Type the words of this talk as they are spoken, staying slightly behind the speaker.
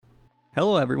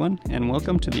Hello, everyone, and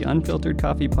welcome to the Unfiltered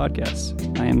Coffee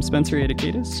Podcast. I am Spencer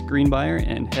Adekaitis, green buyer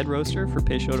and head roaster for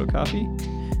Peixoto Coffee.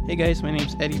 Hey guys, my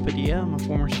name's Eddie Padilla. I'm a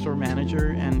former store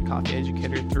manager and coffee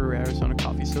educator through Arizona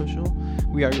Coffee Social.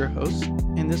 We are your hosts.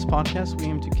 In this podcast, we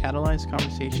aim to catalyze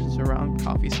conversations around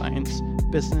coffee science,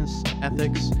 business,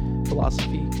 ethics,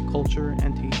 philosophy, culture,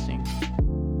 and tasting.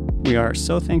 We are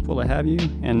so thankful to have you,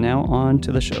 and now on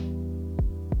to the show.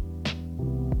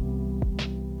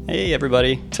 Hey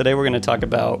everybody, today we're going to talk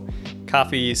about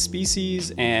coffee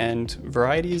species and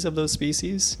varieties of those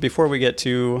species. Before we get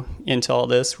into all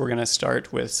this, we're going to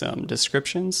start with some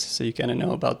descriptions so you kind of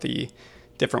know about the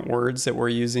different words that we're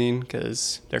using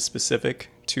because they're specific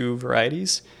to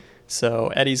varieties.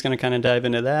 So Eddie's going to kind of dive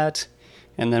into that,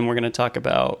 and then we're going to talk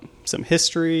about some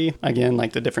history, again,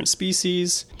 like the different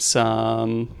species,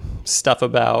 some stuff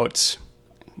about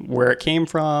where it came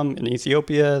from in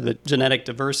Ethiopia, the genetic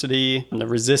diversity, and the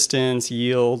resistance,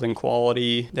 yield, and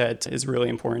quality that is really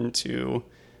important to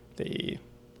the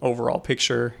overall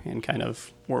picture and kind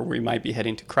of where we might be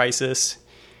heading to crisis.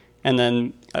 And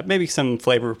then maybe some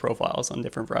flavor profiles on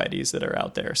different varieties that are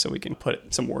out there so we can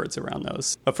put some words around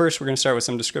those. But first, we're going to start with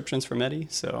some descriptions from Eddie.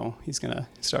 So he's going to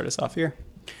start us off here.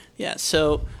 Yeah,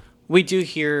 so we do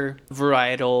hear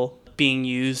varietal being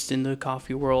used in the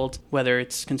coffee world, whether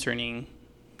it's concerning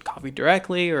coffee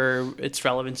directly or its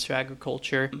relevance to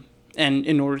agriculture. And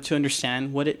in order to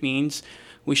understand what it means,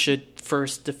 we should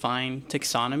first define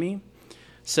taxonomy.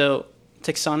 So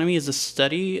taxonomy is a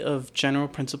study of general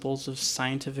principles of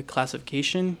scientific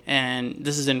classification, and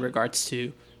this is in regards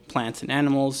to plants and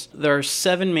animals. There are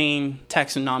 7 main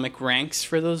taxonomic ranks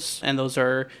for those, and those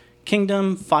are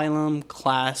kingdom, phylum,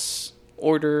 class,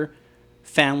 order,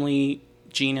 family,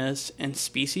 genus, and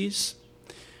species.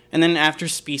 And then after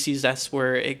species, that's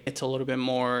where it gets a little bit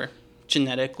more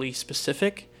genetically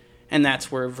specific, and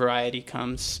that's where variety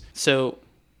comes. So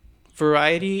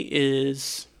variety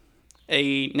is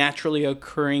a naturally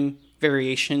occurring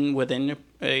variation within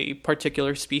a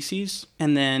particular species.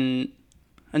 And then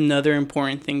another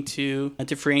important thing to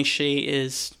differentiate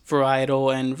is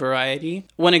varietal and variety.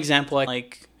 One example I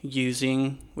like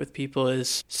using with people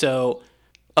is, so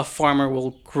a farmer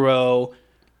will grow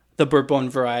the Bourbon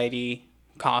variety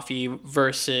coffee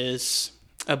versus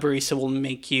a barista will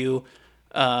make you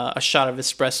a shot of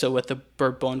espresso with the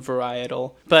Bourbon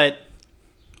varietal, but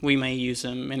we may use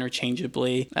them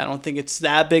interchangeably. I don't think it's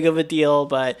that big of a deal,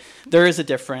 but there is a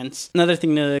difference. Another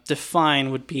thing to define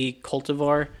would be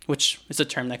cultivar, which is a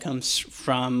term that comes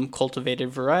from cultivated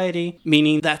variety,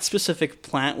 meaning that specific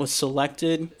plant was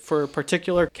selected for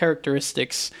particular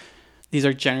characteristics. These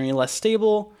are generally less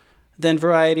stable than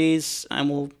varieties and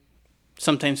will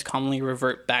sometimes commonly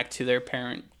revert back to their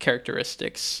parent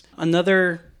characteristics.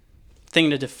 Another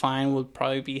thing to define would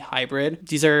probably be hybrid.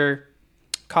 These are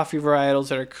coffee varietals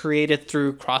that are created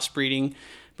through crossbreeding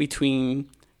between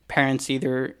parents,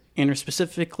 either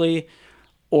interspecifically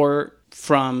or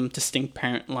from distinct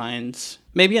parent lines.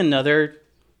 Maybe another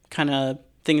kind of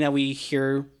thing that we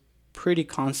hear pretty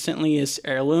constantly is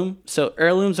heirloom. So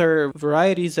heirlooms are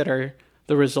varieties that are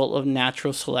the result of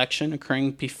natural selection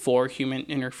occurring before human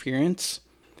interference.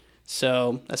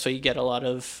 So that's why you get a lot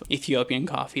of Ethiopian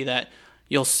coffee that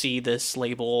you'll see this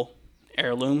label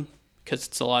heirloom, because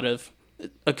it's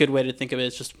a good way to think of it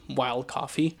is just wild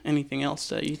coffee. Anything else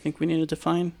that you think we need to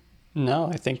define? No,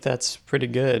 I think that's pretty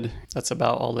good. That's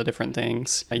about all the different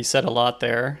things. You said a lot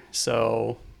there.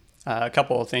 So a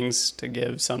couple of things to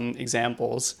give some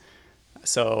examples.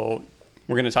 So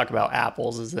we're going to talk about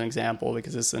apples as an example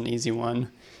because it's an easy one.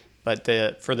 But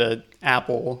for the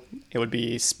apple, it would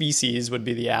be species would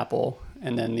be the apple,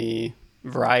 and then the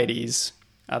varieties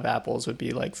of apples would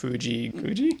be like Fuji.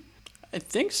 I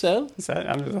think so.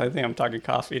 I think I'm talking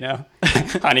coffee now.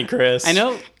 Honeycrisp. I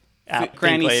know.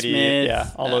 Granny Lady, Smith.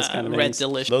 Yeah, all those kind of Red things.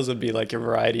 Delicious. Those would be like your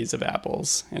varieties of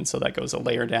apples, and so that goes a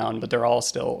layer down, but they're all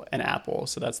still an apple.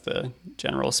 So that's the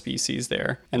general species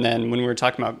there. And then when we were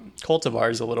talking about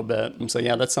cultivars a little bit, so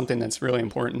yeah, that's something that's really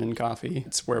important in coffee.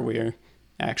 It's where we're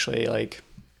actually like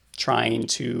trying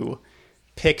to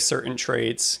pick certain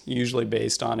traits, usually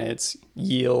based on its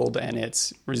yield and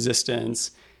its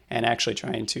resistance, and actually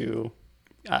trying to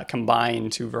combine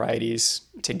 2 varieties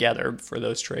together for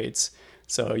those traits.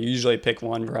 So you usually pick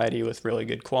one variety with really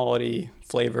good quality,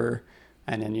 flavor,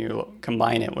 and then you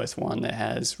combine it with one that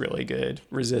has really good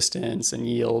resistance and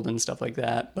yield and stuff like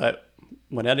that. But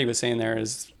what Eddie was saying there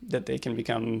is that they can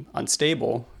become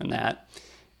unstable in that.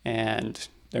 And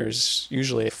there's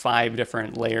usually 5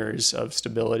 different layers of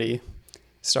stability,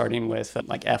 starting with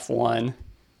like F1,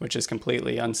 which is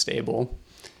completely unstable.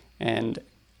 And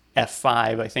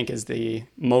F5, I think, is the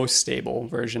most stable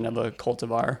version of a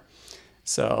cultivar.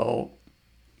 So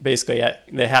basically,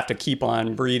 they have to keep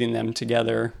on breeding them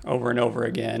together over and over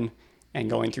again and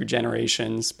going through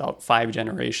generations, about 5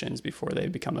 generations before they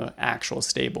become an actual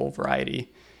stable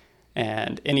variety.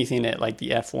 And anything at like the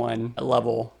F1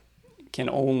 level can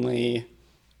only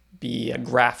be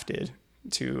grafted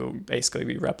to basically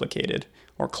be replicated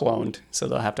or cloned. So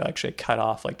they'll have to actually cut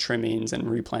off like trimmings and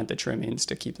replant the trimmings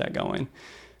to keep that going.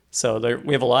 So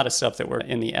we have a lot of stuff that we're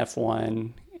in the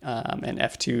F1 and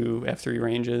F2, F3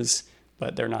 ranges,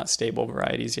 but they're not stable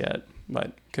varieties yet,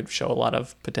 but could show a lot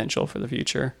of potential for the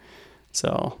future.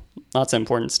 So lots of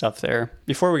important stuff there.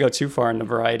 Before we go too far into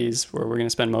varieties where we're going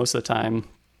to spend most of the time,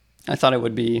 I thought it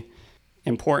would be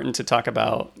important to talk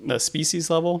about the species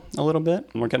level a little bit.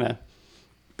 We're going to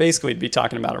basically be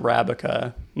talking about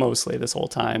Arabica mostly this whole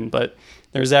time, but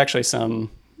there's actually some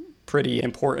pretty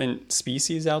important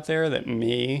species out there that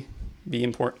may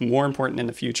be more important in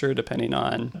the future, depending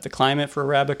on the climate for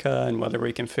Arabica and whether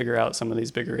we can figure out some of these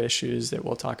bigger issues that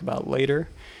we'll talk about later.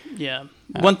 Yeah.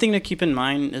 One thing to keep in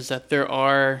mind is that there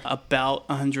are about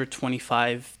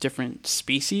 125 different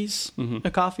species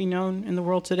of coffee known in the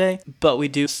world today, but we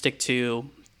do stick to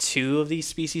 2 of these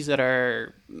species that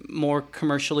are more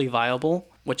commercially viable,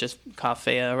 which is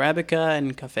Coffea arabica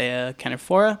and Coffea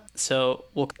canephora. So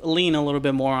we'll lean a little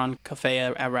bit more on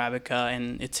Coffea arabica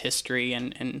and its history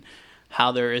and how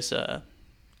there is a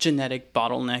genetic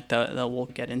bottleneck that we'll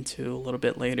get into a little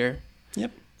bit later.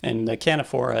 Yep. And the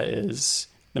canephora is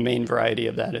the main variety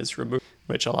of that is Robusta,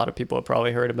 which a lot of people have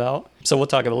probably heard about. So we'll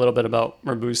talk a little bit about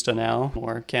Robusta now,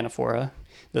 or canephora,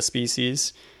 the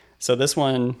species. So this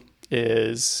one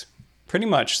is pretty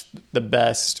much the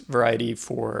best variety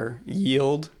for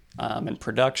yield and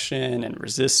production and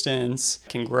resistance. It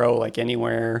can grow like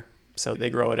anywhere. So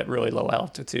they grow it at really low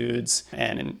altitudes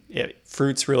and it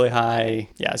fruits really high.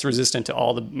 Yeah, it's resistant to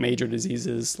all the major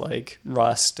diseases like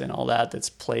rust and all that that's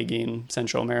plaguing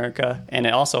Central America. And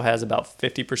it also has about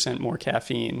 50% more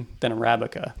caffeine than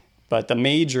Arabica. But the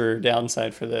major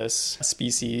downside for this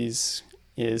species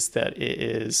is that it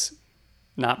is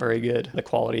not very good. The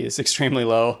quality is extremely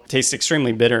low. It tastes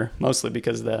extremely bitter, mostly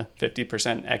because of the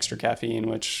 50% extra caffeine,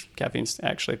 which caffeine's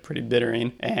actually pretty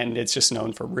bittering, and it's just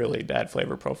known for really bad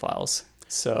flavor profiles.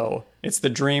 So it's the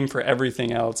dream for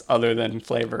everything else other than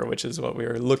flavor, which is what we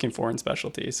were looking for in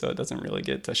specialty. So it doesn't really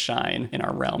get to shine in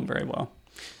our realm very well.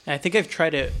 I think I've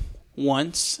tried it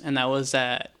once, and that was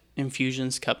at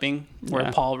Infusions Cupping,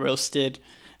 where Paul roasted.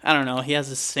 I don't know. He has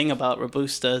this thing about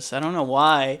Robustas. I don't know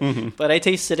why, but I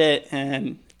tasted it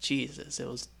and Jesus, it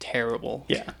was terrible.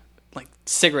 Yeah. Like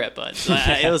cigarette butts.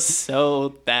 It was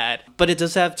so bad. But it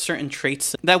does have certain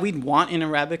traits that we'd want in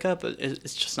Arabica, but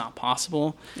it's just not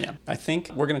possible. Yeah. I think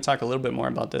we're going to talk a little bit more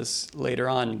about this later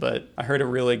on, but I heard a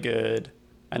really good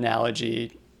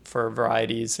analogy for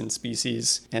varieties and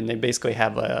species, and they basically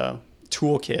have a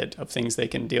toolkit of things they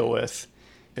can deal with.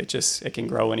 It can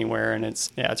grow anywhere, and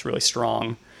it's really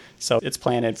strong. So it's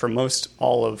planted for most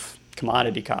all of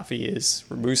commodity coffee is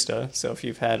Robusta. So if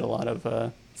you've had a lot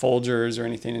of Folgers or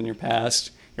anything in your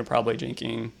past, you're probably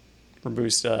drinking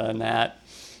Robusta and that.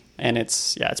 And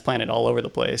it's planted all over the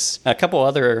place. A couple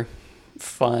other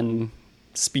fun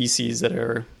species that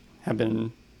have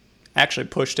been actually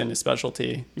pushed into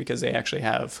specialty because they actually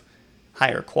have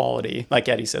higher quality. Like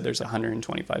Eddie said, there's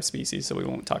 125 species, so we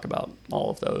won't talk about all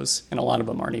of those. And a lot of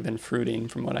them aren't even fruiting,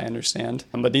 from what I understand.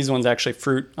 But these ones actually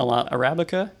fruit a lot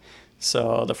Arabica.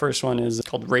 So the first one is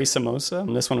called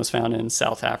Racemosa. This one was found in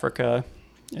South Africa.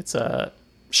 It's a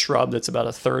shrub that's about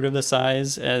a third of the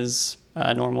size as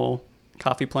a normal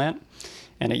coffee plant,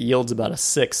 and it yields about a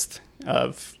sixth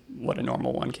of what a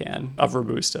normal one can of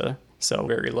Robusta. So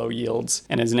very low yields,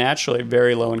 and is naturally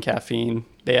very low in caffeine.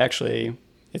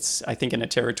 It's, I think, in a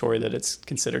territory that it's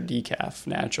considered decaf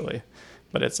naturally,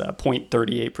 but it's a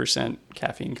 0.38%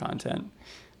 caffeine content.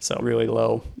 So really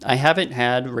low. I haven't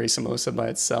had Racemosa by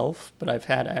itself, but I've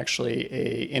had actually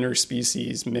a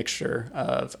interspecies mixture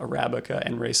of Arabica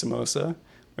and Racemosa,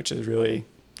 which is really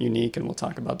unique, and we'll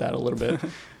talk about that a little bit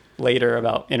later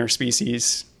about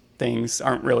interspecies. Things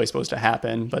aren't really supposed to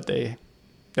happen, but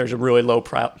there's a really low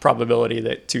probability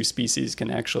that 2 species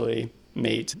can actually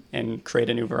mate and create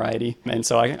a new variety. And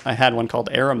so I had one called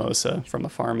Aramosa from a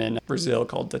farm in Brazil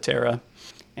called Datera,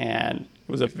 and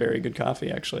it was a very good coffee,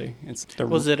 actually.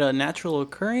 Was it a natural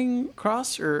occurring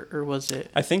cross, or was it?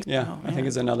 I think, yeah. I think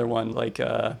it's another one like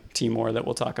Timor that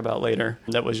we'll talk about later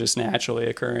that was just naturally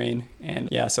occurring. And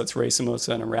yeah, so it's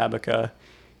Racemosa and Arabica,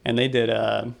 and they did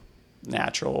a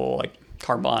natural, like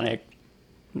carbonic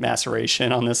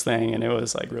maceration on this thing, and it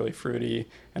was like really fruity,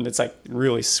 and it's like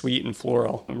really sweet and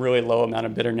floral, a really low amount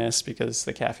of bitterness because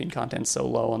the caffeine content's so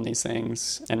low on these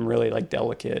things, and really like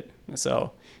delicate.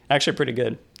 So actually pretty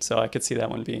good. So I could see that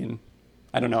one being,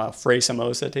 I don't know how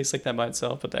Freixemosa tastes like that by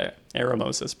itself, but the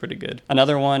Aromosa is pretty good.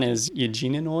 Another one is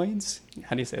Eugenioids.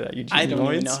 How do you say that? Eugenioids? I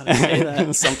don't even know how to say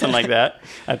that. Something like that.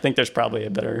 I think there's probably a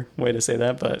better way to say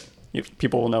that, but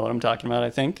people will know what I'm talking about, I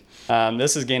think.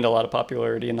 This has gained a lot of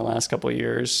popularity in the last couple of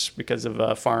years because of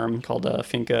a farm called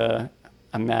Finca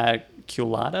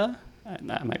Immaculata.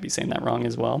 I might be saying that wrong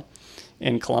as well,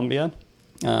 in Colombia.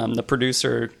 The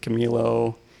producer,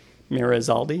 Camilo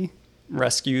Mirazaldi,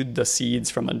 rescued the seeds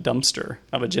from a dumpster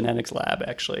of a genetics lab,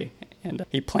 actually. And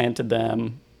he planted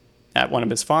them at one of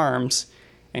his farms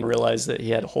and realized that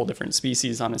he had a whole different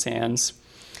species on his hands.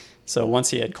 So once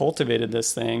he had cultivated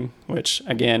this thing, which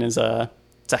again is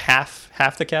it's a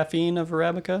half the caffeine of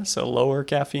Arabica, so lower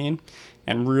caffeine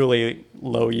and really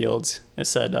low yields. It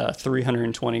said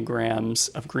 320 grams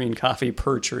of green coffee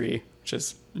per tree, which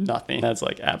is nothing. That's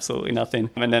like absolutely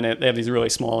nothing. And then they have these really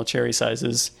small cherry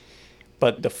sizes.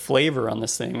 But the flavor on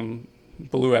this thing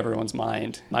blew everyone's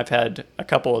mind. I've had a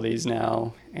couple of these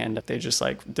now, and they just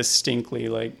like distinctly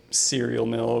like cereal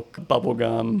milk,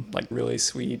 bubblegum, like really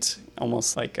sweet,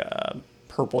 almost like a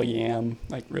purple yam,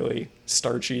 like really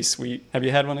starchy sweet. Have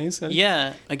you had one of these?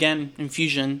 Yeah, again,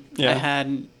 infusion. Yeah. I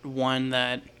had one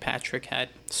that Patrick had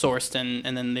sourced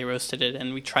and then they roasted it,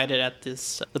 and we tried it at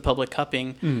the public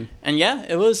cupping. And yeah,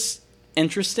 it was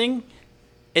interesting.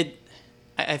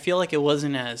 I feel like it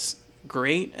wasn't as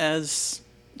great as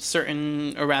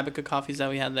certain Arabica coffees that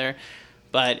we had there,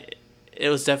 but it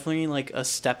was definitely like a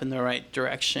step in the right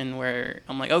direction where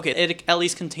I'm like, okay, it at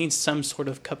least contains some sort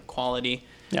of cup quality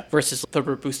versus the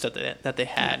Robusta that they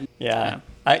had. Yeah.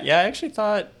 I actually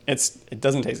thought it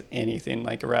doesn't taste anything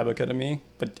like Arabica to me,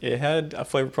 but it had a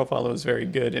flavor profile that was very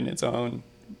good in its own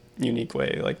unique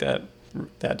way, like that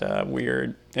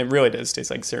weird, it really does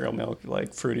taste like cereal milk,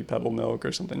 like fruity pebble milk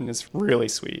or something. It's really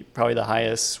sweet, probably the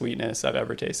highest sweetness I've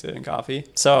ever tasted in coffee.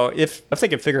 So if they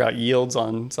could figure out yields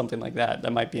on something like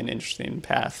that might be an interesting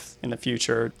path in the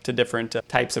future to different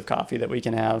types of coffee that we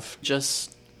can have.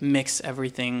 Just mix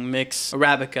everything, mix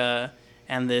Arabica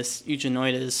and this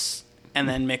Eugenioides, and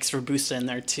then mix Robusta in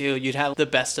there too. You'd have the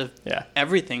best of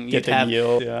everything. You'd have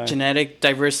yield, genetic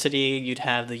diversity. You'd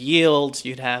have the yield.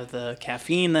 You'd have the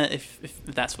caffeine that if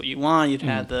that's what you want. You'd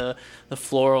have the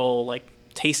floral like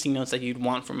tasting notes that you'd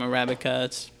want from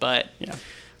Arabica. But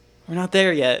we're not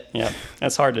there yet. Yeah,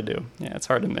 that's hard to do. Yeah, it's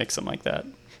hard to mix them like that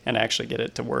and actually get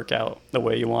it to work out the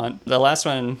way you want. The last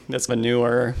one that's been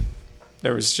newer,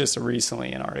 there was just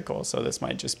recently an article, so this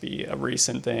might just be a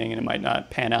recent thing, and it might not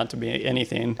pan out to be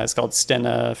anything. It's called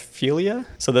Stenophilia.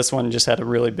 So this one just had a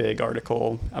really big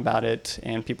article about it,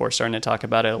 and people are starting to talk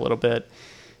about it a little bit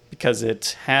because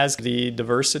it has the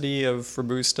diversity of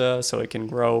Robusta, so it can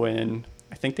grow in,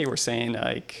 I think they were saying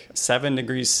like 7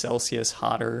 degrees Celsius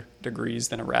hotter degrees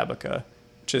than Arabica,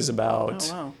 which is about,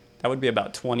 that would be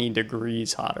about 20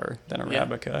 degrees hotter than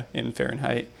Arabica in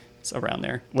Fahrenheit. Around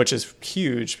there, which is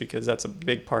huge because that's a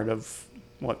big part of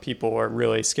what people are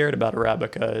really scared about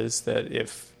Arabica, is that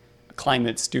if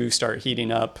climates do start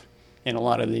heating up in a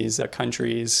lot of these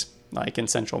countries, like in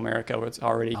Central America where it's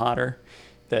already hotter,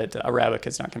 that Arabica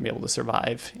is not going to be able to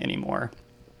survive anymore.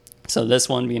 So this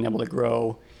one being able to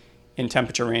grow in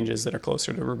temperature ranges that are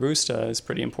closer to Robusta is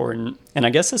pretty important. And I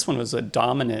guess this one was a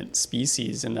dominant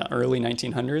species in the early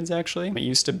 1900s, actually. It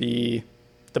used to be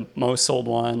the most sold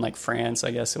one, like France,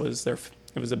 I guess it was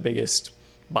the biggest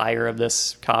buyer of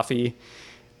this coffee.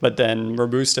 But then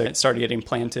Robusta started getting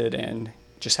planted and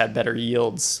just had better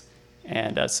yields.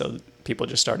 And so people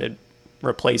just started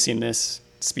replacing this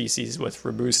species with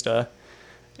Robusta,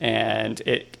 and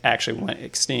it actually went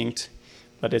extinct.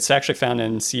 But it's actually found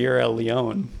in Sierra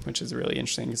Leone, which is really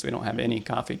interesting because we don't have any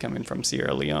coffee coming from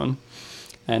Sierra Leone.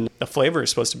 And the flavor is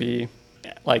supposed to be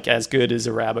like as good as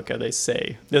Arabica, they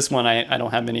say. This one I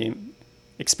don't have any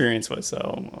experience with, so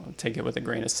I'll take it with a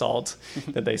grain of salt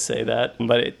that they say that.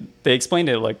 But they explained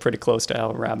it like pretty close to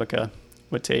how Arabica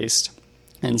would taste.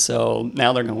 And so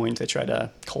now they're going to try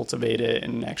to cultivate it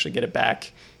and actually get it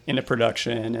back into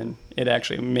production. And it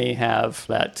actually may have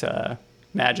that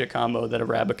magic combo that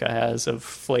Arabica has of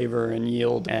flavor and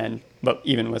yield, but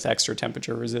even with extra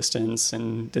temperature resistance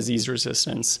and disease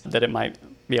resistance, that it might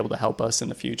be able to help us in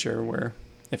the future where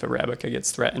if Arabica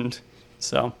gets threatened.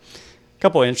 So a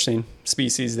couple of interesting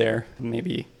species there,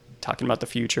 maybe talking about the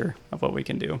future of what we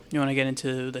can do. You want to get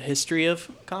into the history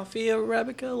of coffee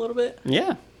Arabica a little bit?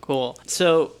 Yeah. Cool.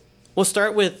 So we'll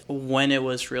start with when it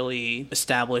was really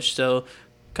established. So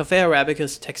Café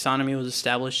Arabica's taxonomy was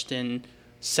established in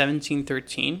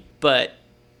 1713, but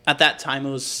at that time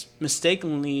it was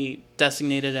mistakenly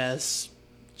designated as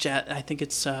I think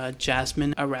it's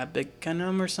Jasmine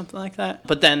arabicanum or something like that,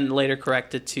 but then later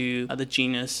corrected to the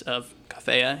genus of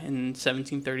Coffea in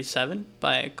 1737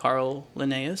 by Carl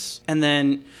Linnaeus. And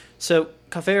then, so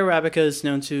Coffea arabica is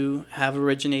known to have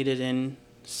originated in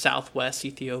southwest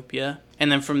Ethiopia,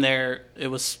 and then from there it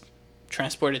was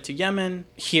transported to Yemen.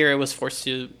 Here it was forced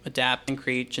to adapt and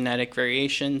create genetic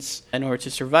variations in order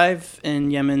to survive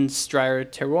in Yemen's drier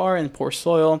terroir and poor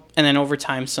soil. And then over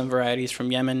time, some varieties from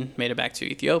Yemen made it back to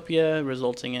Ethiopia,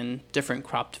 resulting in different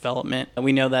crop development. And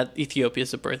we know that Ethiopia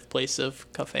is the birthplace of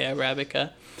Coffea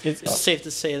arabica. It's safe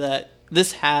to say that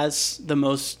this has the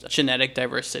most genetic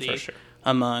diversity For sure.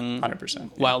 among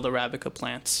 100%, wild arabica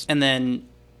plants. And then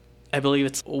I believe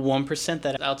it's 1%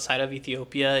 that outside of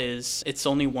Ethiopia it's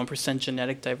only 1%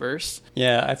 genetic diverse.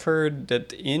 Yeah, I've heard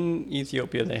that in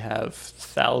Ethiopia they have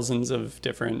thousands of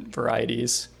different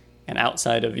varieties, and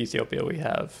outside of Ethiopia we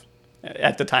have,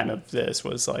 at the time of this,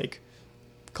 was like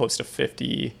close to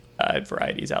 50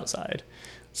 varieties outside.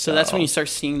 So that's when you start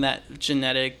seeing that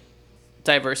genetic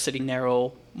diversity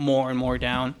narrow more and more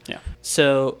down. Yeah.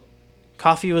 So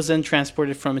coffee was then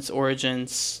transported from its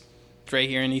origins right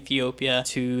here in Ethiopia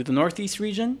to the northeast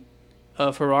region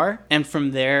of Harar, and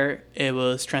from there it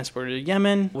was transported to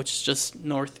Yemen, which is just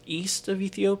northeast of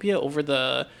Ethiopia over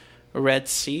the Red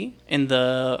Sea in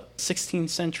the 16th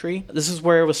century. This is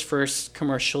where it was first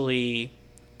commercially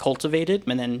cultivated,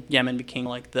 and then Yemen became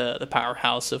like the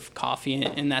powerhouse of coffee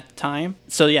in that time.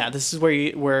 So yeah, this is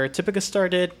where Typica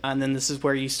started, and then this is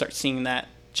where you start seeing that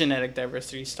genetic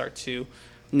diversity start to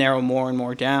narrow more and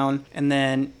more down. And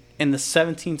then in the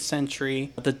 17th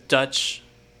century, the Dutch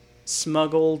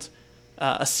smuggled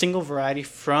a single variety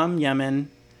from Yemen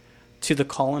to the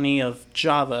colony of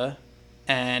Java,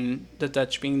 and the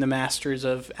Dutch being the masters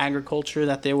of agriculture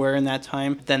that they were in that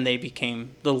time, then they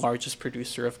became the largest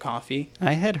producer of coffee.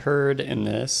 I had heard in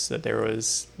this that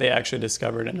they actually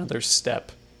discovered another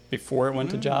step before it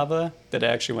went to Java, that it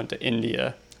actually went to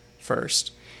India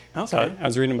first. Okay. So I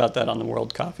was reading about that on the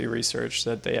World Coffee Research,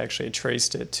 that they actually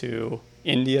traced it to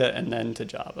India and then to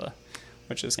Java,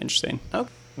 which is interesting. Okay.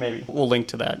 Maybe we'll link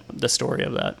to that, the story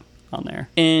of that on there.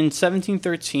 In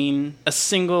 1713, a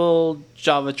single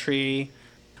Java tree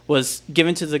was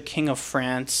given to the King of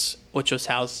France, which was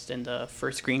housed in the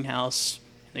first greenhouse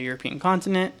in the European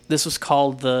continent. This was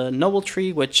called the noble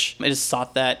tree, which it is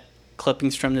thought that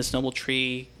clippings from this noble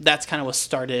tree, that's kind of what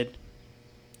started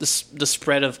the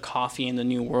spread of coffee in the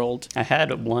New World. I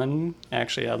had one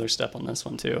actually other step on this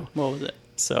one too. What was it?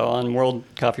 So on World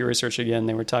Coffee Research again,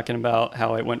 they were talking about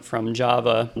how it went from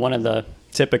Java. One of the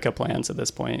Typica plants at this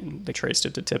point, they traced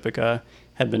it to Typica,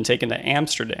 had been taken to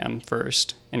Amsterdam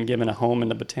first and given a home in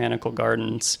the botanical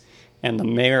gardens. And the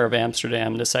mayor of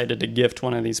Amsterdam decided to gift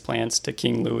one of these plants to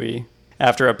King Louis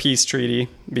after a peace treaty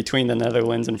between the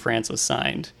Netherlands and France was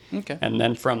signed. Okay. And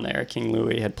then from there, King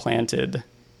Louis had planted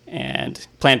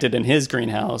in his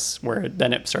greenhouse, where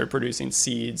then it started producing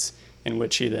seeds, in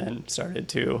which he then started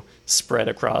to spread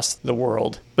across the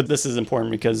world. But this is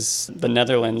important because the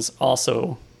Netherlands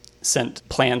also sent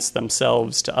plants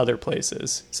themselves to other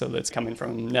places. So that's coming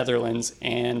from Netherlands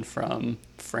and from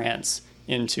France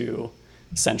into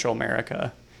Central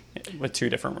America with two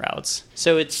different routes.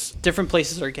 So it's different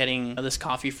places are getting this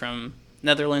coffee from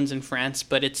Netherlands and France,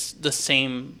 but it's the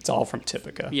same. It's all from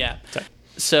Typica. Yeah.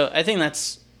 So I think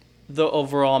that's the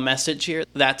overall message here.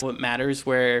 That's what matters,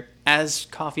 where as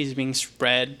coffee is being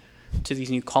spread to these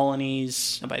new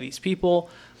colonies by these people,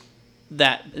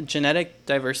 that genetic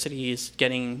diversity is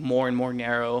getting more and more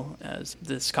narrow as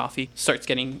this coffee starts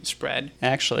getting spread.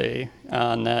 Actually,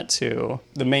 on that too,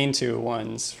 the main two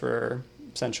ones for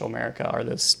Central America are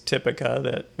this Typica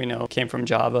that we know came from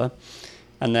Java,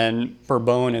 and then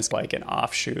Bourbon is like an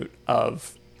offshoot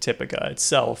of Typica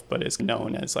itself, but is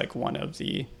known as like one of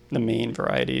the main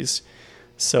varieties.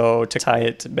 So to tie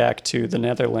it back to the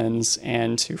Netherlands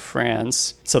and to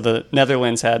France, so the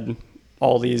Netherlands had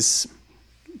all these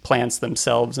plants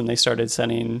themselves, and they started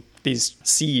sending these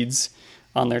seeds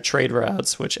on their trade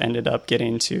routes, which ended up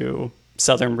getting to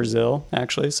southern Brazil,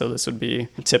 actually. So this would be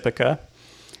Typica.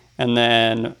 And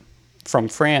then from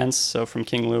France, so from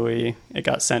King Louis, it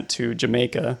got sent to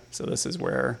Jamaica. So this is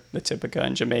where the Typica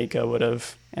in Jamaica would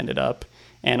have ended up.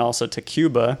 And also to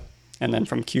Cuba. And then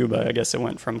from Cuba, I guess it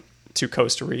went to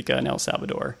Costa Rica and El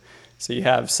Salvador. So you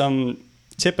have some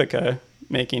Typica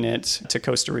making it to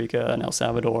Costa Rica and El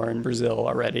Salvador and Brazil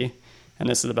already. And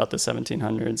this is about the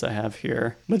 1700s I have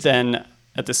here. But then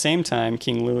at the same time,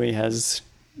 King Louis has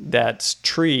that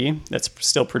tree that's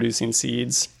still producing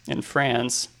seeds in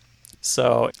France,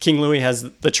 So King Louis has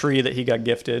the tree that he got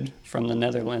gifted from the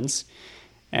Netherlands,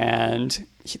 and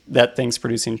that thing's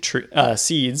producing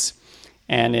seeds.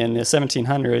 And in the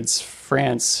 1700s,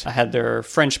 France had their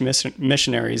French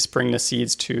missionaries bring the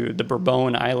seeds to the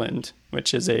Bourbon Island,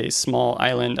 which is a small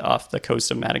island off the coast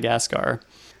of Madagascar.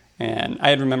 And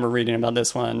I remember reading about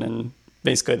this one, and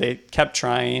basically they kept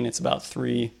trying. It's about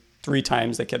three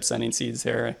times they kept sending seeds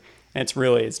there. And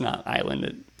it's not an island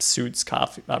that suits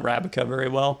coffee Arabica very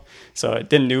well. So it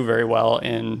didn't do very well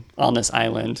on this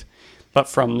island. But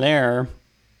from there,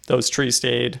 those trees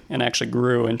stayed and actually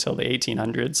grew until the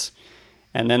 1800s.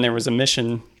 And then there was a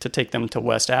mission to take them to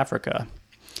West Africa.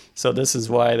 So this is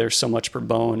why there's so much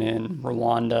Bourbon in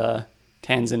Rwanda,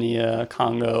 Tanzania,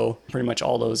 Congo, pretty much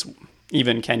all those.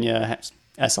 Even Kenya,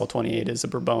 SL28 is a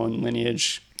Bourbon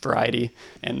lineage variety.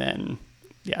 And then,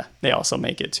 they also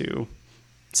make it to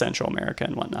Central America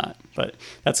and whatnot. But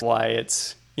that's why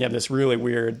you have this really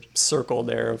weird circle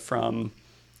there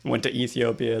went to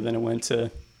Ethiopia, then it went to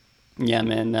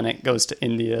Yemen, then it goes to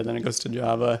India, then it goes to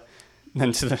Java,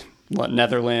 then to the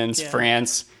Netherlands,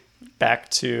 France, back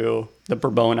to the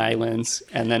Bourbon Islands,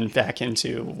 and then back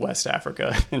into West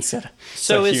Africa instead.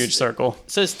 So it's a huge circle.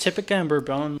 So is Typica and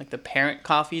Bourbon like the parent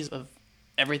coffees of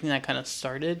everything that kind of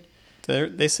started?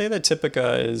 They say that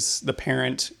Typica is the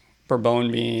parent,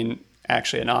 Bourbon being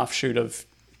actually an offshoot of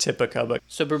Typica, but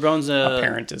so Bourbon's a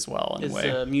parent as well in a way.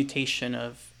 Is a mutation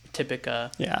of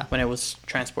Typica when it was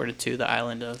transported to the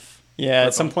island of Bourbon.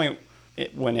 At some point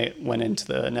when it went into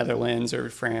the Netherlands or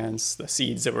France, the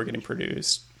seeds that were getting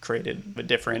produced created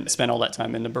spent all that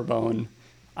time in the Bourbon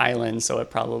island, so it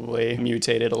probably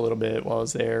mutated a little bit while it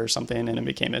was there or something, and it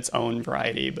became its own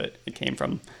variety, but it came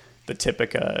from the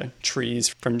Typica trees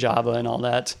from Java and all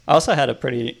that. I also had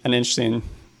an interesting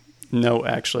note,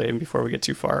 actually, before we get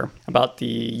too far, about the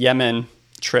Yemen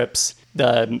trips.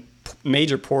 The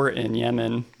major port in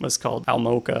Yemen was called Al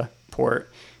Mocha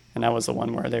Port, and that was the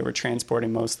one where they were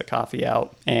transporting most of the coffee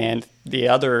out. And the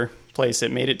other place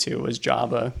it made it to was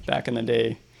Java back in the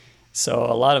day. So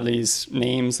a lot of these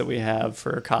names that we have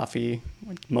for coffee,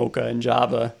 like Mocha and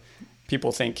Java,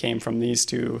 people think came from these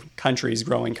two countries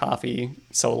growing coffee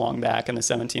so long back in the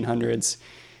 1700s.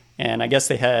 And I guess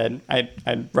they had, I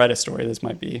read a story, this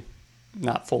might be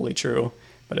not fully true,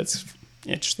 but it's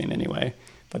interesting anyway.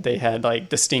 But they had like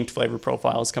distinct flavor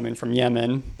profiles coming from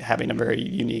Yemen, having a very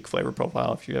unique flavor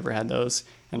profile if you ever had those.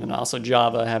 And then also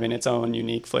Java having its own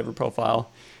unique flavor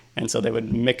profile. And so they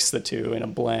would mix the two in a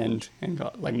blend and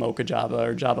got like Mocha Java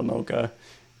or Java Mocha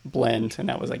blend. And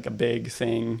that was like a big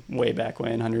thing way back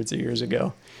when, hundreds of years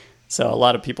ago. So a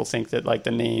lot of people think that like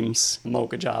the names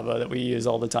Mocha Java that we use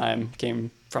all the time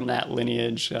came from that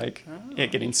lineage, like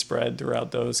it getting spread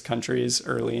throughout those countries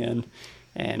early in,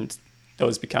 and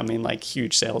those becoming like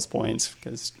huge sales points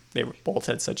because they both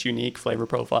had such unique flavor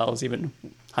profiles even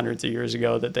hundreds of years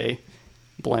ago that they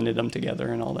blended them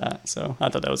together and all that. So I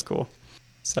thought that was cool.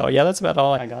 So yeah, that's about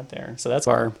all I got there. So that's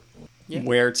where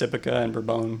Typica and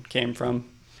Bourbon came from.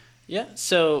 Yeah,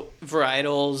 so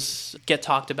varietals get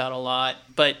talked about a lot,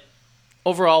 but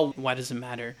overall, why does it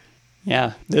matter?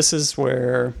 Yeah, this is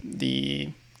where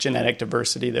the genetic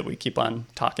diversity that we keep on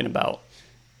talking about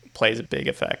plays a big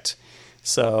effect.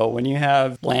 So when you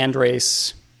have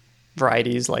landrace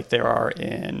varieties like there are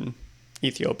in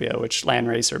Ethiopia, which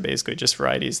landrace are basically just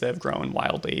varieties that have grown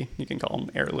wildly. You can call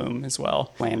them heirloom as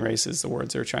well. Landrace is the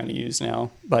words they're trying to use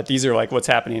now. But these are like what's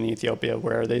happening in Ethiopia,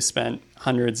 where they spent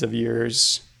hundreds of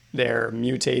years there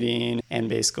mutating and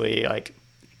basically like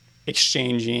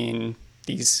exchanging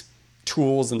these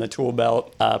tools in the tool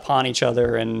belt upon each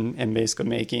other and basically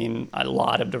making a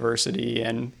lot of diversity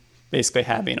and basically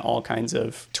having all kinds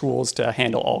of tools to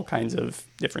handle all kinds of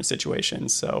different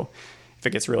situations. So if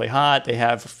it gets really hot, they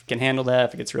can handle that.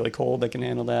 If it gets really cold, they can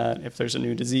handle that. If there's a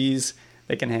new disease,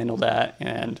 they can handle that.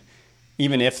 And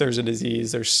even if there's a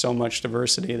disease, there's so much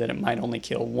diversity that it might only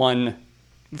kill one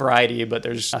variety, but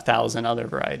there's 1,000 other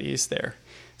varieties there.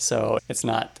 So it's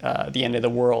not the end of the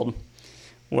world.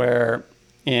 Where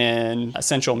in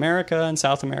Central America and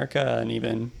South America and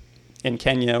even in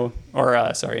Kenya,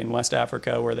 in West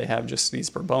Africa, where they have just these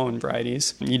Bourbon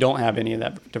varieties, you don't have any of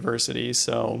that diversity.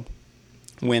 So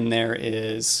when there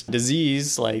is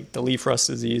disease, like the leaf rust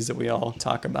disease that we all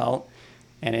talk about,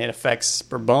 and it affects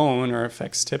Bourbon or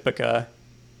affects Typica,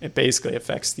 it basically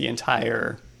affects the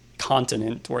entire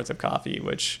continent worth of coffee,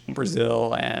 which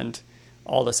Brazil and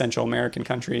all the Central American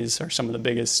countries are some of the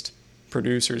biggest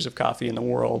producers of coffee in the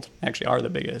world, actually are the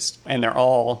biggest. And they're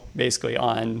all basically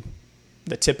on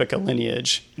the Typica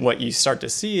lineage. What you start to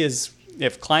see is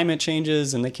if climate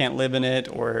changes and they can't live in it,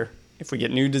 or if we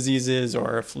get new diseases,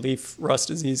 or if leaf rust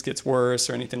disease gets worse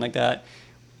or anything like that,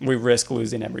 we risk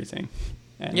losing everything.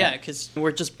 And Yeah, because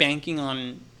we're just banking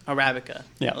on Arabica.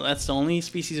 Yeah. That's the only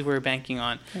species we're banking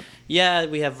on. Yep. Yeah,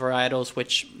 we have varietals,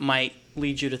 which might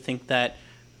lead you to think that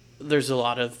there's a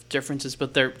lot of differences,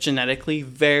 but they're genetically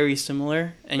very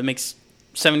similar, and it makes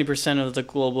 70% of the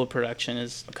global production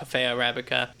is Cafe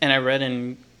Arabica. And I read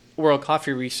in World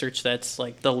Coffee Research that's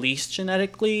like the least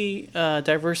genetically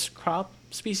diverse crop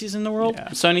species in the world.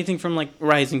 Yeah. So anything from like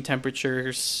rising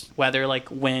temperatures, weather like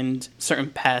wind, certain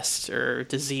pests or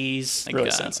disease. Like,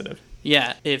 really sensitive.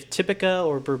 Yeah, if Typica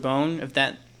or Bourbon, if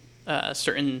that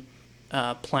certain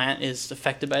plant is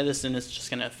affected by this, then it's just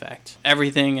going to affect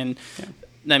everything, and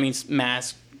that means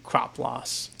mass crop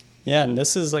loss. Yeah, and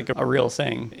this is like a real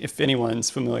thing. If anyone's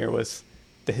familiar with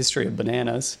the history of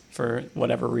bananas, for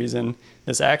whatever reason,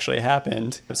 this actually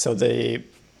happened. So the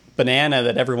banana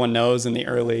that everyone knows in the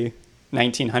early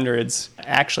 1900s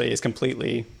actually is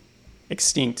completely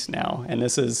extinct now. And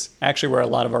this is actually where a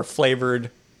lot of our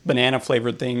banana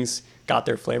flavored things got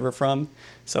their flavor from.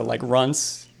 So like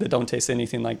runts that don't taste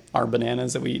anything like our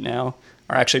bananas that we eat now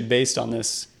are actually based on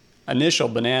this initial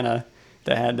banana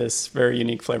that had this very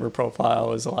unique flavor profile.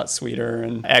 It was a lot sweeter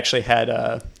and actually had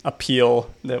a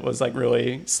peel that was like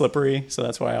really slippery. So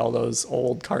that's why all those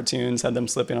old cartoons had them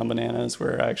slipping on bananas,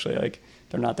 where actually like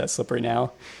they're not that slippery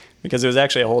now, because it was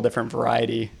actually a whole different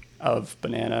variety of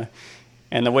banana.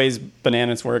 And the ways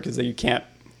bananas work is that you can't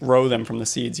grow them from the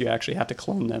seeds. You actually have to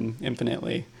clone them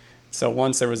infinitely. So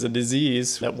once there was a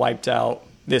disease that wiped out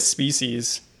this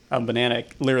species of banana,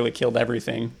 it literally killed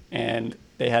everything, and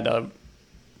they had to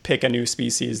pick a new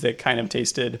species that kind of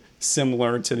tasted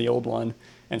similar to the old one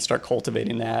and start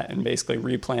cultivating that and basically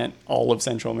replant all of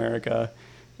Central America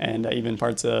and even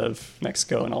parts of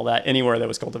Mexico and all that, anywhere that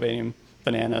was cultivating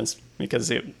bananas,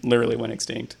 because it literally went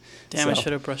extinct. Damn, I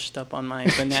should have brushed up on my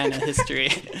banana history.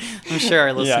 I'm sure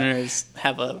our listeners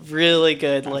have a really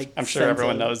good I'm sure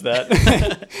everyone knows that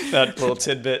that little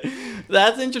tidbit.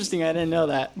 That's interesting. I didn't know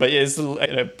that. But it's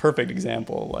a perfect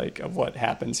example like of what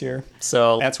happens here.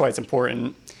 So that's why it's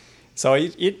important. So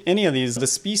any of these, the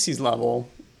species level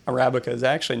Arabica is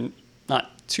actually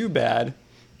not too bad,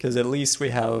 because at least we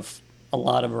have a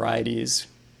lot of varieties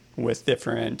with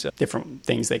different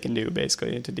things they can do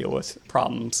basically to deal with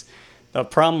problems. The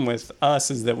problem with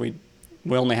us is that we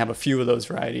only have a few of those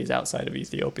varieties outside of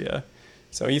Ethiopia.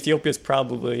 So Ethiopia is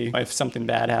probably, if something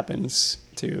bad happens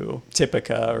to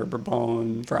Typica or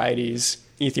Bourbon varieties,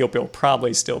 Ethiopia will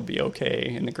probably still be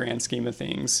okay in the grand scheme of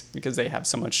things, because they have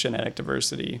so much genetic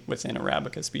diversity within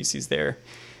Arabica species there.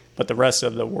 But the rest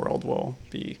of the world will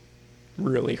be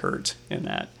really hurt in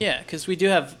that. Yeah, because we do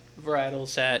have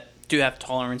varietals that do have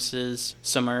tolerances.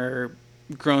 Some are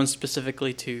grown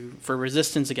specifically for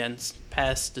resistance against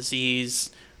pests,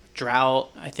 disease, drought.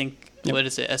 I think, what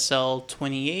is it,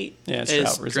 SL28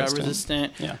 is drought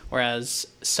resistant. Yeah. Whereas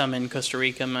some in Costa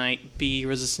Rica might be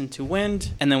resistant to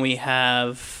wind. And then we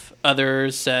have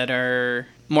others that are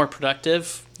more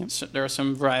productive. Yep. So there are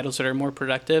some varietals that are more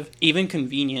productive. Even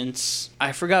convenience.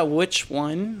 I forgot which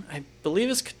one. I believe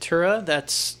it's Caturra.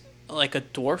 That's like a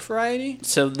dwarf variety.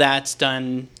 So that's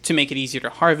done to make it easier to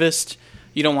harvest.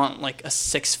 You don't want like a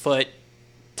 6-foot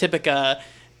Typica,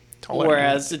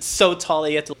 whereas it's so tall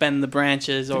that you have to bend the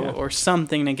branches or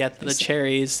something to get the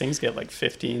cherries. Things get like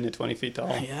 15 to 20 feet tall.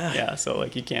 Yeah, so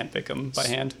like you can't pick them by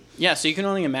hand. Yeah, so you can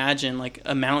only imagine like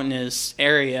a mountainous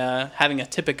area having a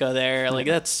Typica there. Like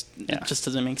it just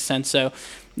doesn't make sense. So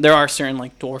there are certain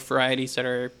like dwarf varieties that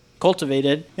are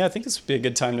cultivated. Yeah, I think this would be a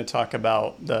good time to talk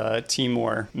about the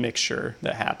Timor mixture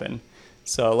that happened.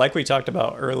 So like we talked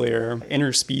about earlier,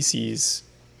 interspecies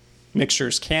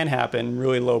mixtures can happen,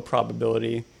 really low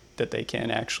probability that they can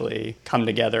actually come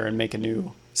together and make a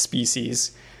new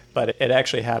species. But it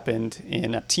actually happened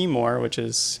in Timor, which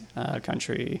is a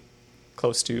country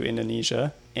close to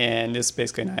Indonesia. And it's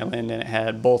basically an island, and it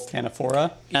had both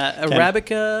Canephora.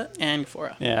 Arabica and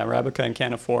Canephora. Yeah, Arabica and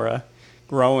Canephora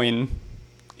growing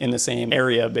in the same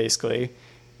area, basically.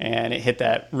 And it hit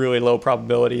that really low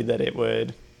probability that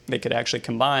they could actually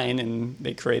combine, and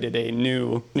they created a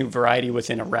new variety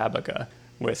within Arabica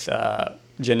with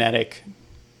genetic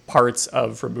parts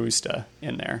of Robusta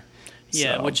in there.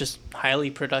 Yeah, So, which is highly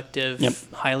productive, Yep.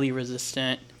 highly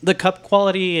resistant. The cup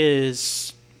quality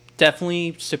is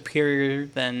definitely superior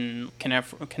than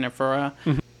Canephora,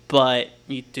 but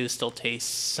you do still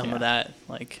taste some of that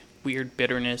like weird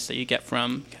bitterness that you get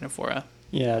from Canephora.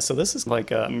 yeah, so this is like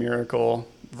a miracle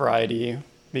variety,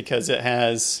 because it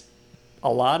has a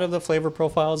lot of the flavor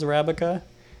profiles of Arabica,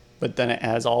 but then it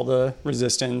has all the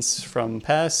resistance from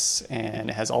pests, and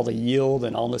it has all the yield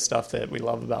and all the stuff that we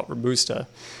love about Robusta.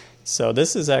 So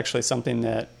this is actually something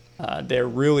that they're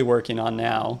really working on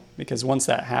now, because once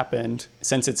that happened,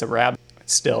 since it's Arabica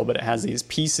still, but it has these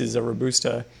pieces of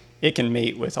Robusta, it can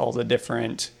mate with all the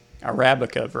different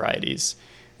Arabica varieties.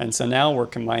 And so now we're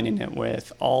combining it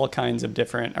with all kinds of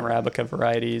different Arabica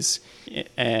varieties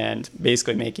and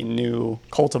basically making new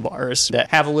cultivars that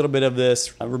have a little bit of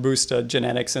this Robusta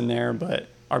genetics in there, but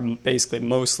are basically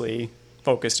mostly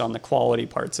focused on the quality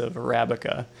parts of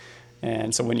Arabica.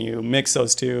 And so when you mix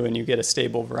those two and you get a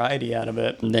stable variety out of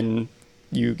it, then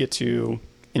you get to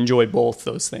enjoy both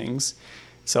those things.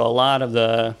 So a lot of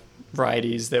the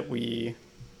varieties that we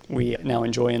now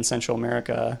enjoy in Central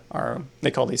America they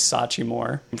call these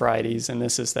Sachimor varieties, and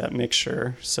this is that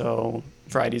mixture. So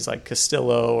varieties like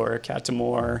Castillo or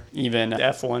Catamor, even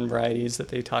F1 varieties that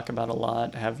they talk about a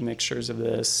lot, have mixtures of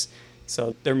this.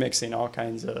 So they're mixing all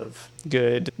kinds of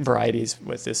good varieties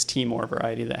with this Timor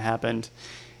variety that happened.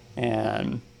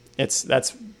 And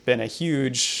that's been a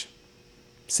huge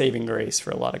saving grace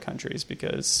for a lot of countries,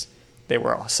 because they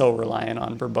were so reliant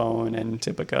on Bourbon and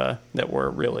Typica that were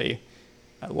really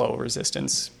low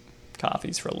resistance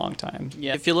coffees for a long time.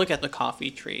 Yeah, if you look at the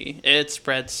coffee tree, it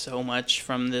spreads so much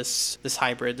from this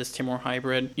hybrid, this Timor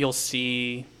hybrid. You'll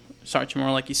see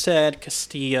Sachimor, like you said,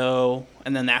 Castillo,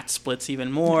 and then that splits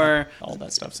even more. Yeah, all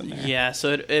that stuff's in there. Yeah,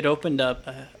 so it opened up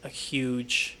a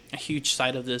huge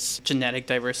side of this genetic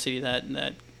diversity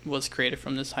that was created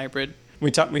from this hybrid.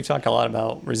 We talk a lot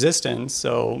about resistance.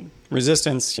 So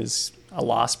resistance is a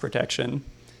loss protection.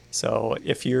 So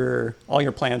if all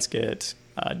your plants get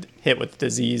hit with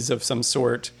disease of some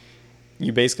sort,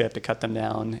 you basically have to cut them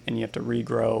down and you have to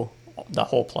regrow the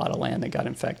whole plot of land that got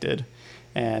infected.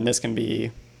 And this can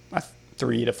be a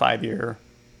 3 to 5 year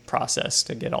process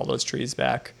to get all those trees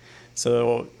back.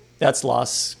 So that's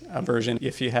loss aversion.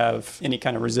 If you have any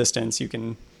kind of resistance, you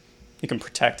can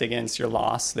protect against your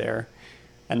loss there.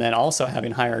 And then also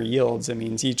having higher yields, it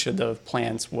means each of the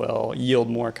plants will yield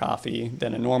more coffee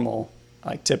than a normal,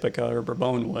 like Typica or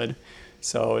Bourbon would.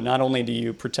 So not only do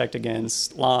you protect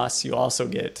against loss, you also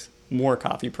get more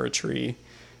coffee per tree.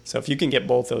 So if you can get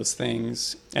both those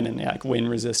things, and then like wind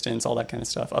resistance, all that kind of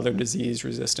stuff, other disease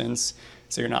resistance,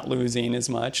 so you're not losing as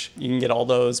much, you can get all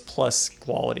those plus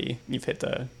quality. You've hit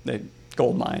the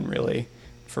gold mine really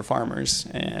for farmers,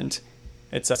 and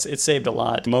it's saved a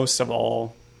lot. Most of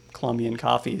all Colombian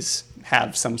coffees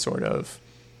have some sort of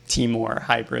Timor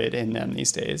hybrid in them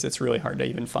these days. It's really hard to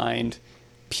even find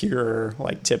pure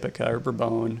like Typica or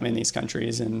Bourbon in these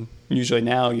countries, and usually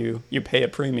now you pay a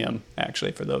premium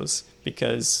actually for those,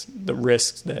 because the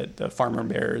risks that the farmer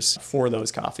bears for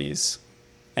those coffees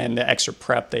and the extra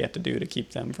prep they have to do to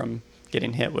keep them from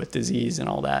getting hit with disease and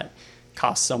all that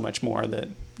costs so much more that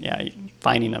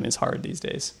finding them is hard these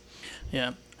days.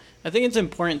 Yeah. I think it's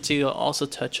important to also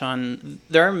touch on,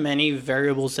 there are many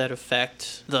variables that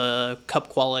affect the cup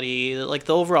quality, like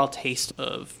the overall taste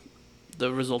of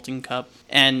the resulting cup.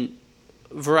 And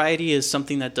variety is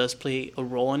something that does play a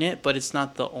role in it, but it's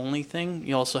not the only thing.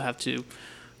 You also have to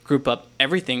group up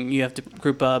everything. You have to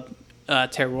group up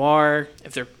terroir,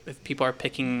 if people are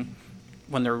picking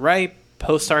when they're ripe,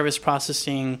 post-harvest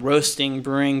processing, roasting,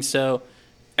 brewing. So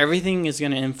everything is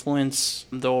going to influence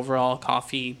the overall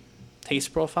coffee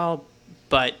taste profile,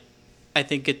 but I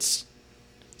think it's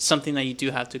something that you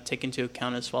do have to take into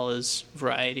account as well as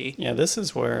variety. Yeah, this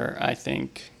is where I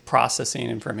think processing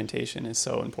and fermentation is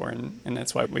so important, and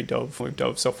that's why we've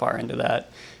dove so far into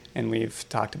that, and we've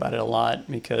talked about it a lot,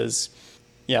 because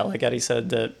like Eddie said,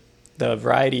 that the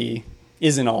variety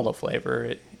isn't all the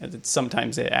flavor.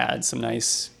 Sometimes it adds some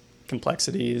nice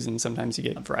complexities, and sometimes you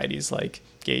get varieties like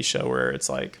Geisha where it's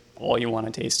like all you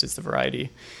want to taste is the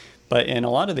variety. But in a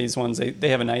lot of these ones, they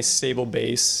have a nice stable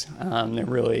base.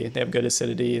 They have good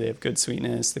acidity, they have good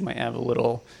sweetness, they might have a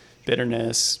little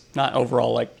bitterness, not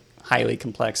overall like highly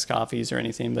complex coffees or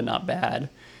anything, but not bad.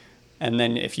 And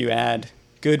then if you add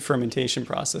good fermentation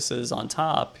processes on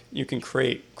top, you can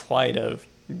create quite a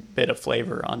bit of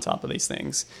flavor on top of these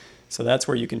things. So that's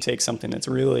where you can take something that's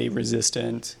really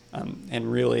resistant and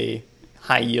really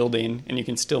high yielding, and you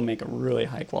can still make a really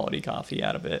high quality coffee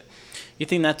out of it. You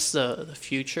think that's the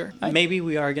future? Maybe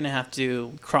we are going to have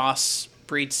to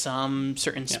cross-breed some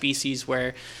certain species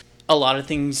where a lot of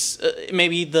things,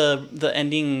 maybe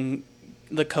the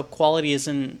cup quality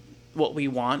isn't what we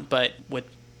want, but with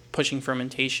pushing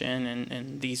fermentation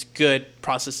and these good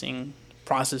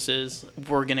processes,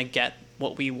 we're going to get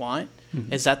what we want.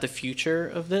 Mm-hmm. Is that the future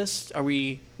of this? Are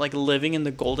we like living in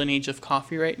the golden age of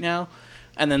coffee right now?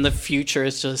 And then the future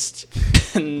is just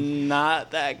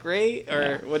not that great?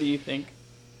 Or what do you think?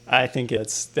 I think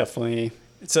it's definitely...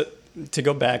 to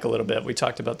go back a little bit, we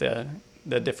talked about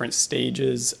the different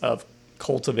stages of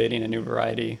cultivating a new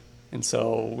variety. And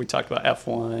so we talked about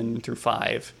F1 through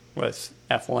 5, with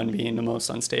F1 being the most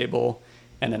unstable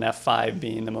and then F5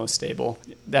 being the most stable.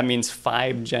 That means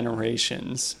 5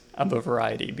 generations of a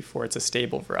variety before it's a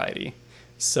stable variety.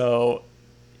 So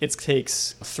it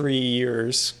takes 3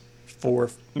 years,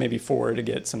 maybe 4, to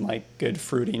get some like good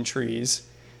fruiting trees.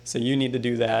 So you need to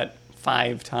do that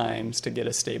 5 times to get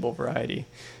a stable variety.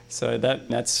 So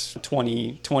that's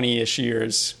 20-ish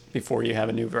years before you have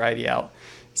a new variety out.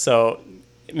 So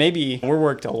maybe we're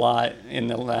worked a lot in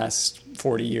the last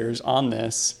 40 years on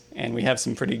this, and we have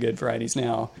some pretty good varieties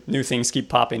now. New things keep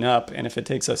popping up, and if it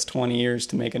takes us 20 years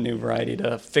to make a new variety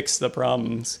to fix the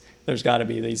problems, there's got to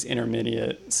be these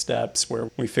intermediate steps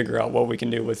where we figure out what we can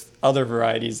do with other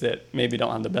varieties that maybe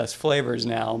don't have the best flavors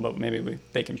now, but maybe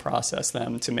they can process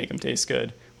them to make them taste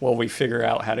good. Well, we figure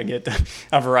out how to get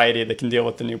a variety that can deal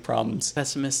with the new problems.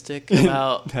 Pessimistic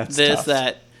about this, tough.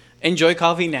 that enjoy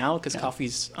coffee now, because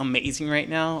coffee's amazing right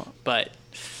now, but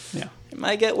it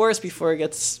might get worse before it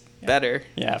gets better.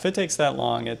 Yeah, if it takes that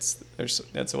long, that's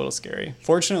a little scary.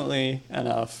 Fortunately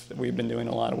enough, we've been doing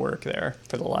a lot of work there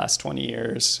for the last 20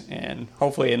 years, and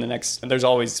hopefully there's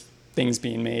always things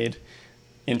being made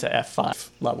into F5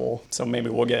 level. So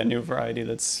maybe we'll get a new variety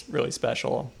that's really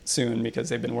special soon, because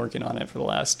they've been working on it for the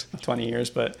last 20 years.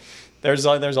 But there's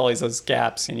always those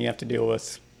gaps, and you have to deal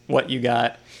with what you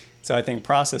got. So I think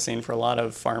processing for a lot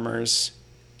of farmers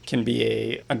can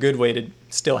be a good way to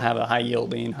still have a high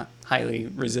yielding, highly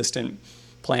resistant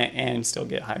plant and still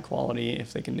get high quality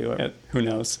if they can do it. Who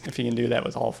knows if you can do that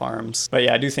with all farms. But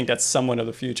yeah, I do think that's somewhat of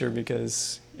the future,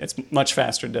 because it's much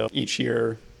faster to each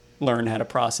year learn how to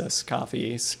process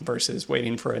coffees versus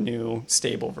waiting for a new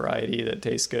stable variety that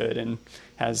tastes good and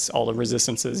has all the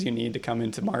resistances you need to come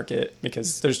into market,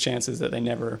 because there's chances that they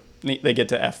get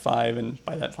to F5 and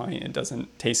by that point it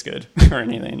doesn't taste good or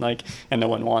anything, and no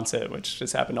one wants it, which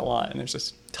has happened a lot. And there's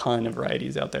just a ton of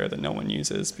varieties out there that no one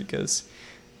uses because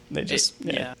they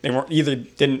they weren't, either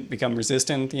didn't become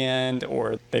resistant at the end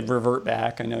or they revert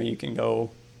back. I know you can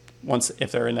go once,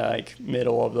 if they're in the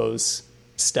middle of those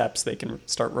steps, they can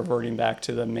start reverting back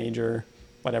to the major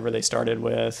whatever they started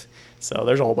with. So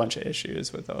there's a whole bunch of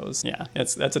issues with those. Yeah,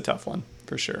 that's a tough one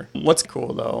for sure. What's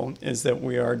cool though is that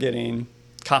we are getting,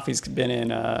 coffee's been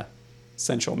in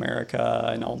Central America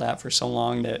and all that for so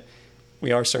long that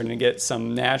we are starting to get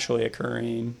some naturally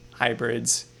occurring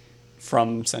hybrids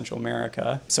from Central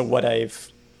America. So what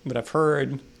I've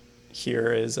heard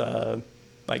here is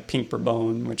like Pink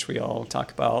Bourbon, which we all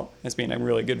talk about as being a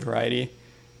really good variety.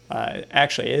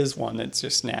 Actually is one that's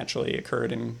just naturally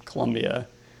occurred in Colombia.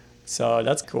 So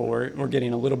that's cool. We're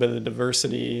getting a little bit of the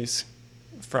diversities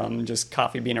from just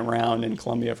coffee being around in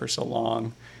Colombia for so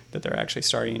long that they're actually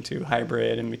starting to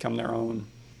hybrid and become their own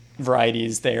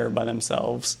varieties there by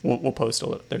themselves. We'll post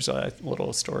there's a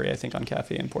little story, I think, on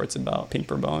Cafe Imports about Pink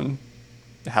Bourbon,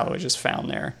 how it was just found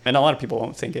there. And a lot of people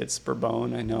don't think it's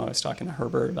Bourbon. I know I was talking to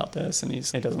Herbert about this, and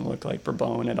it doesn't look like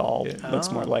Bourbon at all. It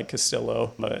looks more like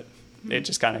Castillo, but it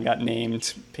just kind of got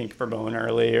named Pink Bourbon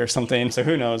early or something. So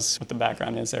who knows what the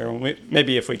background is there.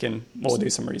 Maybe if we'll do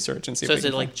some research and see. So if is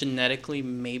it like genetically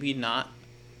maybe not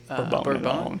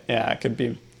Bourbon? Yeah, it could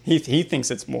be. He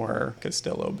thinks it's more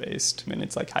Castillo based. I mean,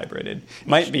 it's like hybrided.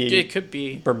 It could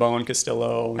be Bourbon,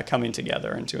 Castillo coming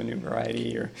together into a new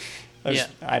variety, or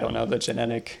I don't know the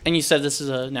genetic. And you said this is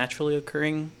a naturally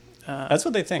occurring. That's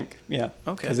what they think. Yeah.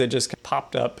 Okay. Because it just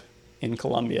popped up in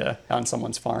Colombia on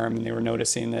someone's farm, and they were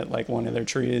noticing that like one of their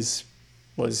trees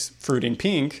was fruiting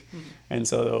pink. Mm-hmm. And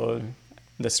so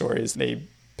the story is they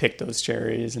picked those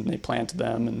cherries and they planted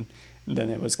them, and then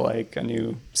it was like a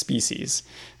new species.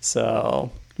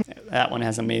 So that one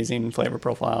has amazing flavor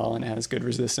profile and has good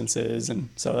resistances, and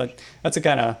so that's a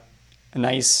kind of a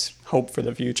nice hope for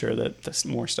the future that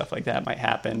more stuff like that might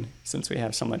happen, since we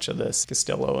have so much of this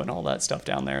Castillo and all that stuff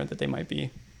down there, that they might be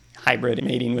hybrid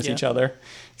mating with each other.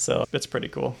 So that's pretty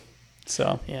cool.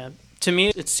 So yeah, to me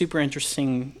it's super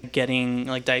interesting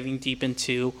diving deep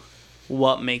into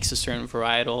what makes a certain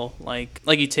varietal. Like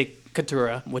you take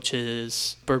Caturra, which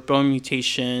is Bourbon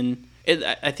mutation.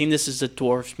 I think this is a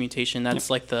dwarf mutation. That's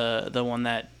like the one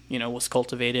that was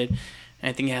cultivated, and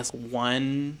I think it has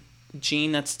one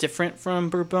gene that's different from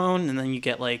Bourbon. And then you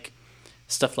get like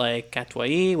stuff like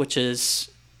Catuai, which is,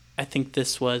 I think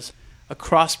this was a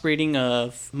crossbreeding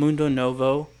of Mundo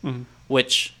Novo,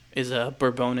 which is a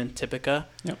Bourbon and Typica,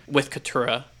 with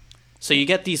Caturra. So you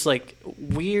get these like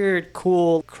weird,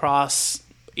 cool cross,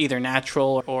 either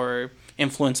natural or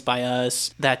influenced by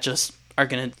us, that just are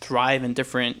going to thrive in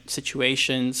different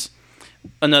situations.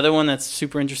 Another one that's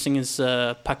super interesting is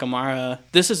Pacamara.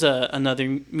 This is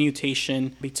another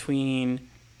mutation between,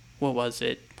 what was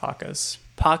it? Pacas.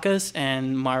 Pacas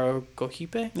and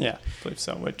Marogohipe. Yeah, I believe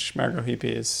so. Which Marogohipe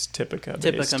is Typica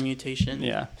based. Typica mutation.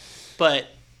 Yeah. But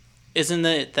isn't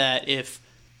it that if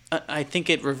I think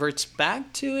it reverts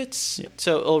back to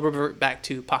so it'll revert back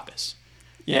to Pacas.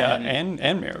 Yeah, and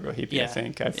Marogohipe, Yeah, I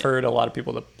think. I've heard a lot of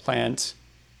people that plant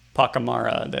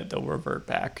Pacamara that they'll revert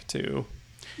back to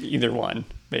either one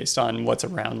based on what's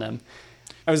around them.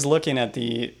 I was looking at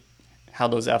how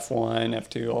those F1,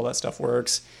 F2, all that stuff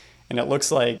works, and it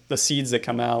looks like the seeds that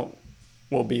come out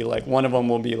will be like, one of them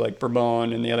will be like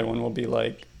Bourbon and the other one will be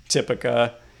like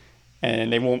Typica,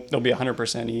 and they'll be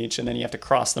 100% each, and then you have to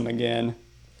cross them again,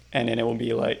 and then it will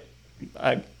be like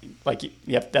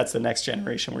that's the next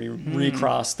generation where you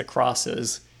recross the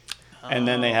crosses, and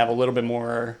then they have a little bit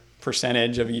more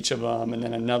percentage of each of them, and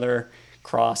then another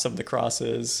cross of the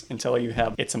crosses until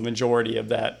it's a majority of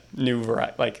that new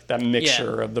variety, like that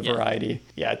mixture of the variety.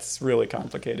 Yeah, it's really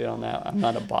complicated on that. I'm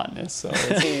not a botanist, so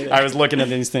I was looking at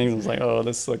these things and was like, oh,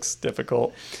 this looks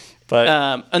difficult.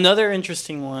 But another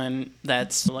interesting one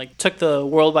that's like took the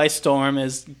world by storm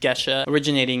is Gesha,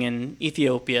 originating in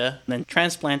Ethiopia, then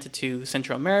transplanted to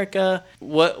Central America.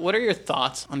 What are your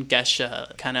thoughts on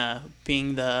Gesha kind of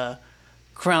being the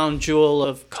crown jewel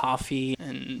of coffee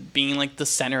and being like the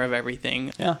center of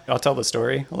everything? Yeah, I'll tell the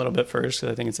story a little bit first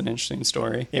because I think it's an interesting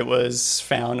story. It was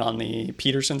found on the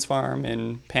Peterson's farm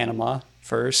in Panama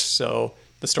first. So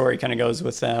the story kind of goes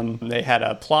with them. They had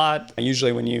a plot.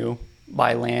 Usually when you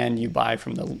buy land, you buy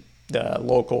from the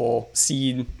local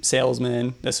seed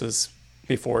salesman. This was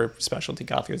before specialty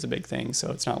coffee was a big thing.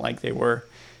 So it's not like they were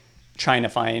trying to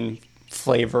find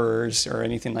flavors or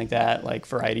anything like that, like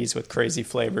varieties with crazy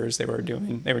flavors. They were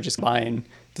just buying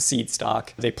the seed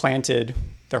stock. They planted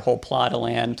their whole plot of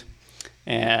land,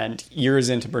 and years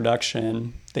into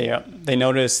production, they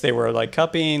noticed they were like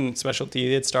cupping.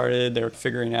 Specialty had started. They were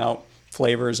figuring out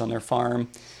flavors on their farm,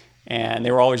 and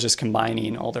they were always just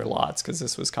combining all their lots because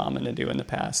this was common to do in the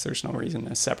past. There's no reason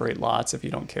to separate lots if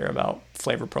you don't care about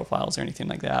flavor profiles or anything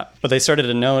like that. But they started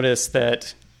to notice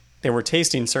that they were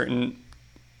tasting certain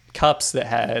cups that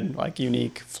had like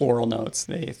unique floral notes,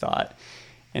 they thought.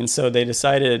 And so they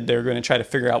decided they were going to try to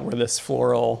figure out where this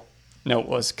floral note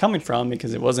was coming from,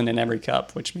 because it wasn't in every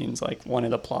cup, which means like one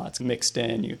of the plots mixed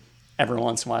in. Every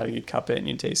once in a while you'd cup it and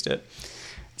you'd taste it.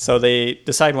 So they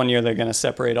decide one year they're going to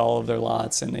separate all of their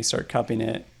lots, and they start cupping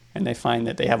it, and they find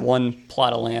that they have one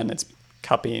plot of land that's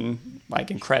cupping like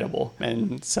incredible.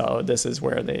 And so this is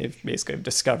where they've basically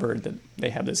discovered that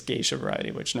they have this geisha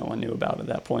variety, which no one knew about at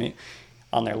that point,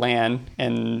 on their land.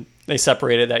 And they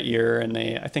separated that year, and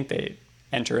I think they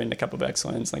enter into Cup of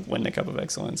Excellence, like win the Cup of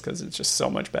Excellence, because it's just so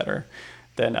much better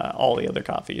than all the other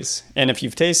coffees. And if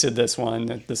you've tasted this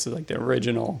one, this is like the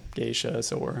original geisha,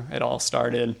 so where it all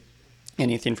started.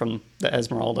 Anything from the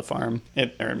Esmeralda farm,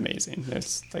 they're amazing.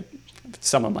 There's like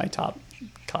some of my top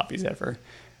coffees ever.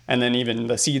 And then even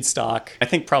the seed stock, I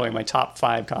think probably my top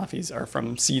 5 coffees are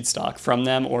from seed stock, from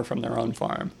them or from their own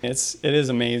farm. It is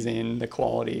amazing the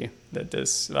quality that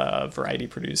this variety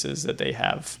produces that they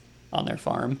have on their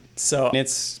farm. So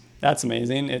that's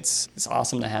amazing. It's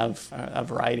awesome to have a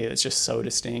variety that's just so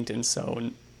distinct and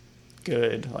so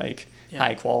good, like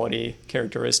high quality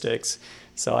characteristics.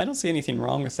 So I don't see anything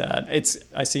wrong with that.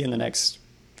 I see in the next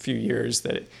few years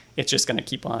that it's just going to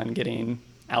keep on getting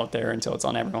out there until it's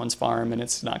on everyone's farm, and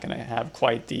it's not going to have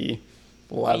quite the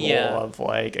level of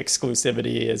like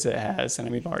exclusivity as it has. And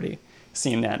we've already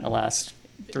seen that in the last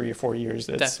 3 or 4 years.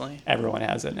 Definitely. Everyone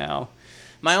has it now.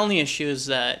 My only issue is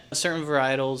that certain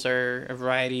varietals or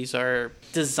varieties are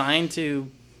designed to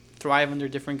thrive under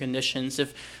different conditions.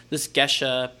 If this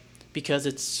Gesha, because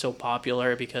it's so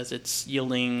popular, because it's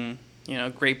yielding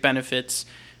great benefits,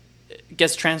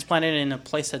 gets transplanted in a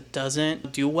place that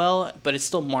doesn't do well, but it's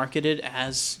still marketed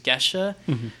as Gesha.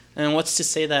 Mm-hmm. And what's to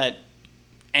say that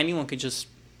anyone could just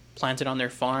plant it on their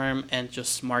farm and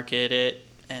just market it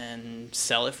and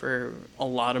sell it for a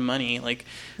lot of money? Like,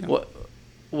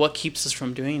 what keeps us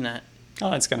from doing that?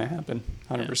 Oh, it's going to happen,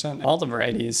 100%. Yeah. All the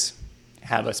varieties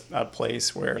have a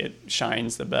place where it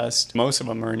shines the best. Most of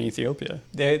them are in Ethiopia.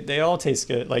 They all taste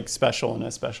good, like special in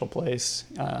a special place.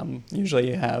 Usually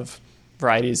you have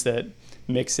varieties that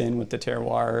mix in with the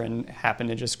terroir and happen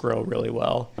to just grow really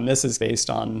well. And this is based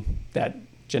on that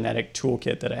genetic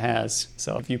toolkit that it has.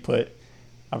 So if you put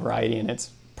a variety in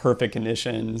its perfect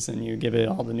conditions and you give it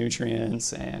all the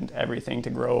nutrients and everything to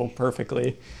grow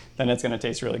perfectly, then it's going to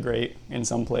taste really great in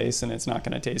some place, and it's not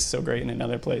going to taste so great in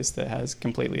another place that has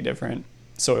completely different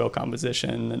soil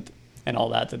composition and all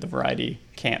that the variety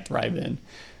can't thrive in.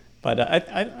 But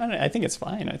I think it's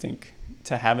fine. I think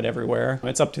to have it everywhere,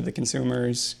 it's up to the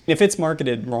consumers. If it's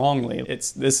marketed wrongly,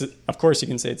 of course you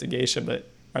can say it's a geisha, but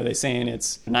Are they saying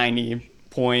it's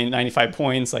 95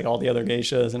 points like all the other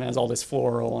geishas and has all this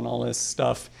floral and all this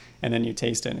stuff, and then you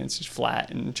taste it and it's just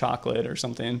flat and chocolate or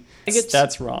something?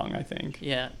 That's wrong, I think.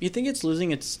 Yeah. You think it's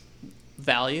losing its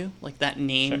value, like that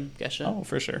name, geisha? Oh,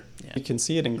 for sure. Yeah. You can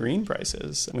see it in green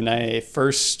prices. When I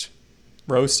first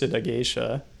roasted a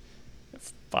geisha,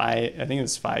 I think it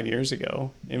was 5 years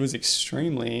ago, it was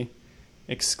extremely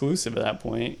exclusive at that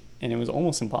point, and it was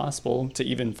almost impossible to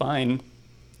even find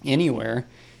anywhere,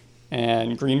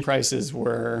 and green prices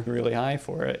were really high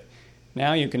for it.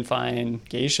 Now you can find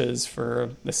geishas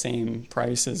for the same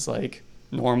price as like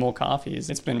normal coffees.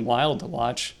 It's been wild to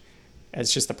watch.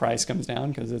 It's just the price comes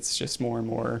down because it's just more and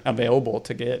more available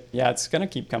to get. Yeah, it's going to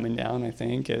keep coming down, I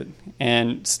think.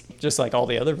 And just like all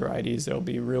the other varieties, there'll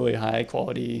be really high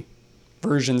quality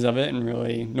versions of it and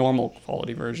really normal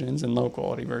quality versions and low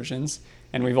quality versions.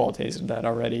 And we've all tasted that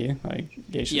already, like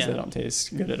geishas that don't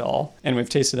taste good at all. And we've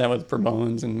tasted that with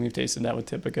Bourbones, and we've tasted that with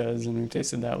Typicas, and we've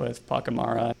tasted that with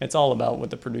Pacamara. It's all about what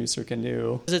the producer can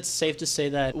do. Is it safe to say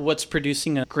that what's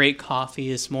producing a great coffee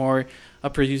is more a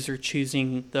producer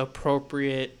choosing the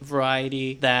appropriate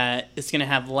variety that is going to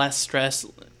have less stress?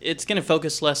 It's going to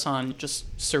focus less on just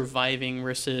surviving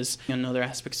versus other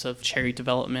aspects of cherry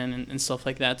development and stuff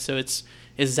like that. So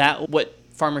is that what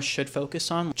farmers should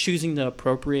focus on? Choosing the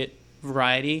appropriate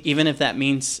variety, even if that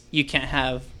means you can't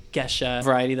have geisha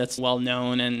variety that's well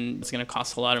known and it's going to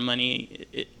cost a lot of money.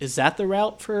 Is that the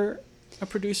route for a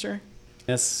producer?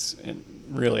 It's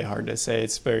really hard to say.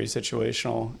 It's very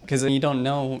situational because you don't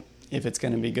know if it's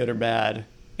going to be good or bad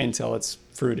until it's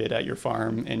fruited at your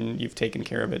farm and you've taken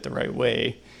care of it the right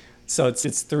way. So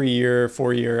it's 3 year,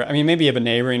 4 year. I mean, maybe you have a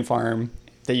neighboring farm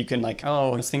that you can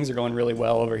things are going really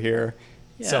well over here.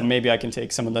 Yeah. So maybe I can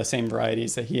take some of the same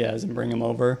varieties that he has and bring them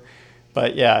over.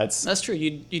 But yeah, that's true.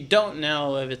 You don't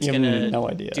know if it's going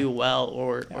to do well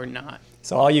or not.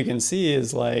 So all you can see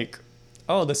is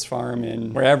this farm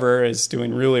in wherever is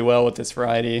doing really well with this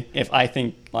variety. If I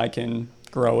think I can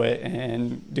grow it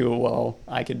and do it well,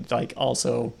 I could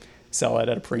also sell it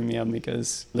at a premium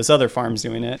because this other farm's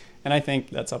doing it. And I think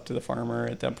that's up to the farmer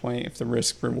at that point. If the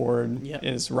risk reward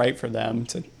is right for them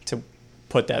to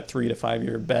put that 3 to 5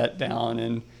 year bet down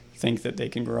and think that they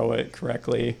can grow it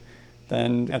correctly,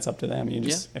 then that's up to them.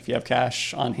 If you have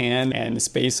cash on hand and the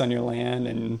space on your land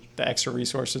and the extra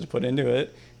resources to put into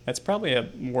it, that's probably a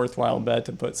worthwhile bet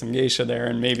to put some geisha there,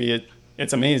 and maybe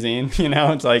it's amazing.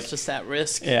 It's just that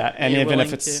risk. Yeah, and even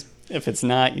if it's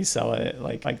not, you sell it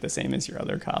like the same as your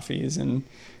other coffees, and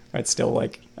it's still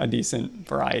a decent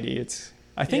variety.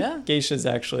 I think geisha is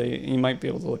actually, you might be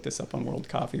able to look this up on World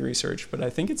Coffee Research, but I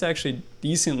think it's actually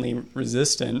decently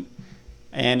resistant.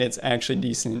 And it's actually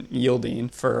decent yielding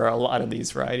for a lot of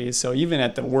these varieties. So even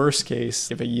at the worst case,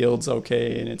 if it yields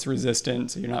okay and it's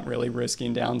resistant, so you're not really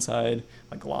risking downside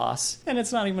like loss. And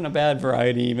it's not even a bad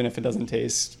variety, even if it doesn't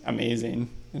taste amazing.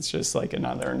 It's just like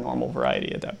another normal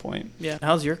variety at that point. Yeah.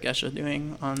 How's your geisha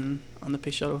doing on the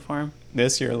Peixoto farm?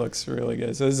 This year looks really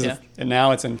good. So this is, and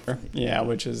now it's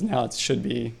now it should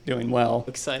be doing well.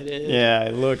 Excited. Yeah,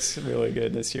 it looks really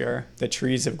good this year. The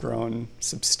trees have grown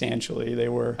substantially. They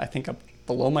were, I think, up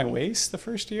below my waist the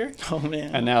first year. Oh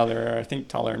man. And now they're, I think,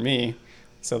 taller than me.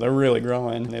 So they're really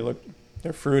growing.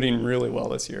 They're fruiting really well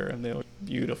this year, and they look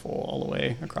beautiful all the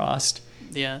way across.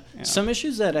 Yeah. Some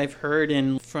issues that I've heard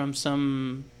from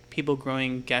some people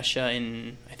growing geisha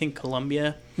in, I think,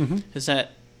 Colombia, is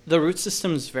that the root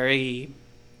system is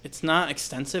it's not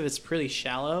extensive, it's pretty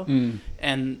shallow,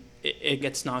 and it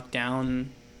gets knocked down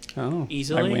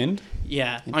easily. By wind?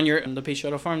 Yeah. On the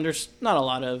Peixoto farm, there's not a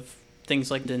lot of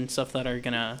things like that and stuff that are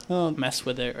gonna mess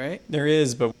with it, right? There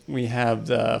is, but we have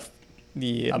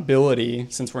the ability,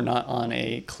 since we're not on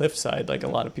a cliffside like a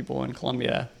lot of people in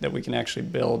Colombia, that we can actually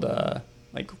build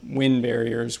wind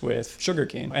barriers with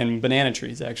sugarcane and banana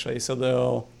trees actually.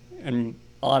 So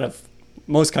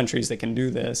most countries they can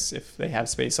do this if they have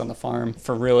space on the farm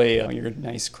for really your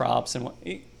nice crops and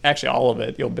actually all of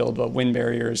it. You'll build wind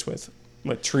barriers with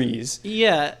trees.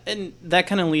 Yeah, and that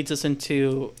kind of leads us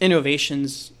into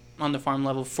innovations on the farm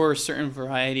level for certain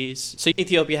varieties. So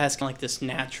Ethiopia has kind of this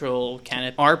natural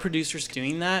canopy. Are producers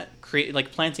doing that?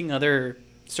 Planting other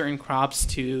certain crops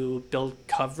to build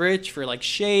coverage for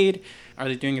shade? Are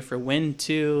they doing it for wind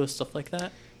too? Stuff like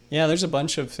that? Yeah, there's a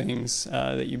bunch of things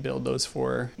that you build those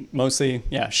for. Mostly,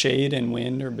 shade and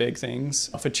wind are big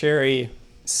things. If a cherry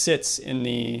sits in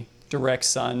the direct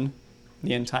sun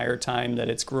the entire time that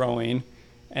it's growing,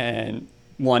 and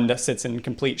one that sits in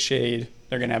complete shade,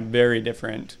 they're going to have very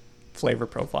different flavor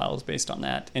profiles based on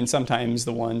that. And sometimes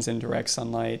the ones in direct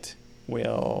sunlight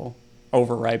will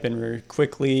over ripen very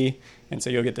quickly, and so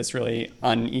you'll get this really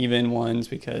uneven ones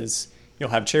because you'll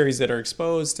have cherries that are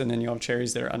exposed, and then you'll have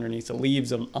cherries that are underneath the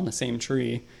leaves on the same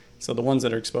tree. So the ones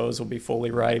that are exposed will be fully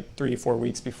ripe 3 to 4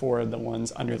 weeks before the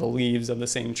ones under the leaves of the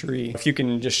same tree. If you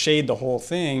can just shade the whole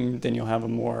thing, then you'll have a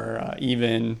more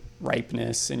even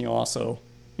ripeness, and you'll also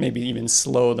maybe even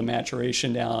slow the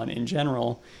maturation down in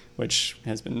general, which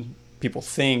has been, people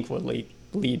think would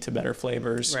lead to better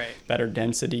flavors, right, better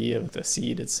density of the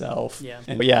seed itself. Yeah.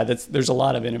 But yeah, there's a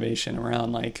lot of innovation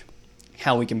around like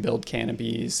how we can build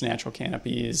canopies, natural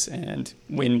canopies, and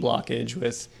wind blockage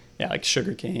with like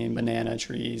sugarcane, banana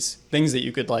trees, things that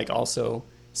you could like also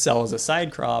sell as a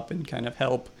side crop and kind of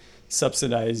help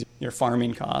subsidize your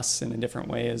farming costs in a different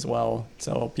way as well.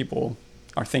 So people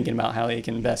are thinking about how they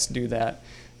can best do that.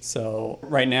 So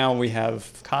right now we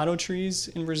have avocado trees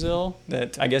in Brazil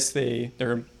that I guess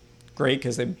they're great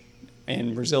because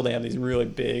in Brazil they have these really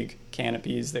big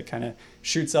canopies that kind of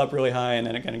shoots up really high and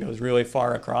then it kind of goes really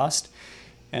far across.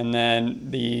 And then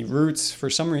the roots, for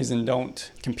some reason,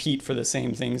 don't compete for the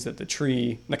same things that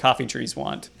the coffee trees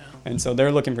want. Oh. And so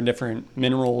they're looking for different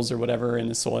minerals or whatever in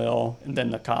the soil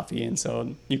than the coffee. And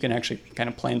so you can actually kind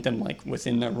of plant them like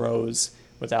within the rows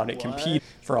without it compete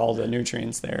for all the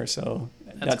nutrients there. So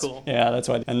that's cool. Yeah, that's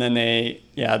why. And then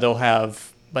they'll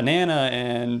have banana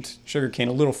and sugarcane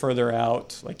a little further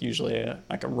out, like usually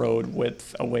like a road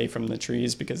width away from the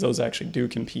trees, because those actually do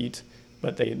compete.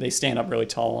 But they stand up really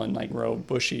tall and like grow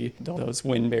bushy, those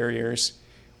wind barriers.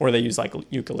 Or they use like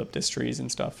eucalyptus trees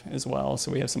and stuff as well.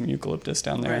 So we have some eucalyptus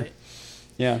down there. Right.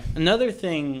 Yeah. Another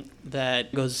thing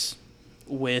that goes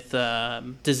with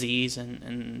disease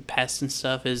and pests and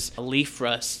stuff is leaf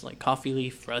rust, like coffee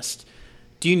leaf rust.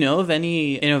 Do you know of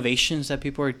any innovations that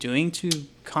people are doing to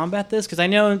combat this? Because I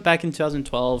know back in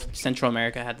 2012, Central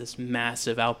America had this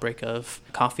massive outbreak of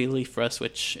coffee leaf rust,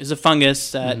 which is a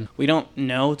fungus that we don't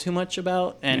know too much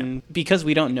about. And because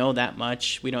we don't know that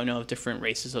much, we don't know of different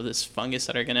races of this fungus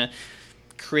that are going to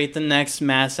create the next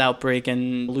mass outbreak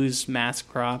and lose mass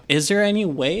crop. Is there any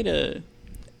way to,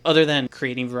 other than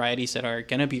creating varieties that are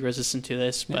going to be resistant to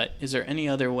this, but is there any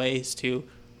other ways to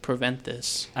prevent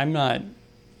this? I'm not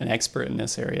an expert in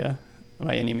this area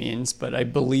by any means, but I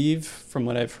believe from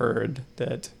what I've heard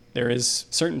that there is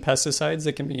certain pesticides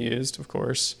that can be used, of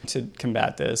course, to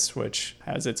combat this, which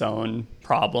has its own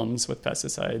problems with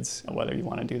pesticides. Whether you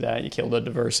want to do that, you kill the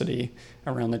diversity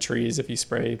around the trees if you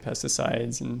spray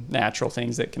pesticides and natural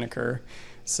things that can occur.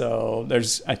 So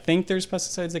I think there's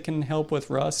pesticides that can help with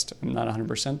rust. I'm not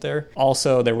 100% there.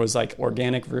 Also, there was like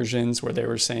organic versions where they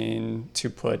were saying to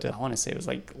put, I want to say it was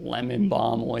like lemon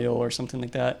balm oil or something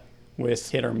like that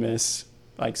with hit or miss.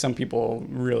 Like some people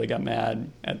really got mad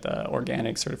at the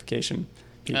organic certification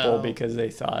people because they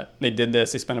thought they did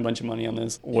this, they spent a bunch of money on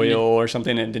this oil or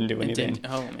something and it didn't do anything.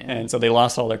 And so they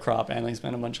lost all their crop and they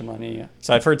spent a bunch of money.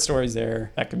 So I've heard stories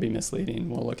there that could be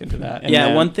misleading. We'll look into that. And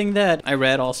then, one thing that I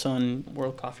read also in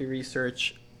World Coffee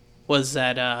Research was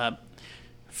that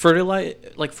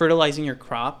fertilizing your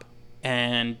crop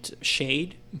and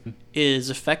shade is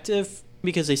effective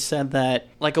because they said that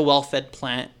like a well-fed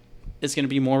plant is going to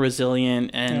be more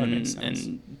resilient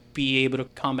and be able to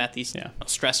combat these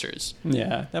stressors.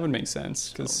 Yeah, that would make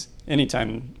sense because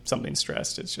anytime something's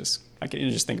stressed, it's just, you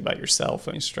just think about yourself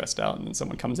when you're stressed out and then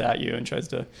someone comes at you and tries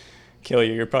to kill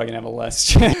you, you're probably going to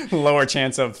have a lower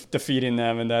chance of defeating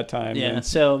them in that time. Yeah,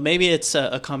 so maybe it's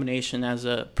a combination. As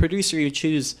a producer, you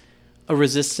choose a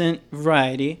resistant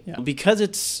variety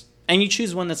because and you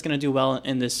choose one that's going to do well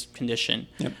in this condition.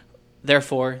 Yep.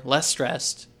 Therefore, less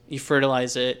stressed. You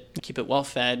fertilize it, keep it well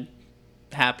fed,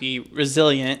 happy,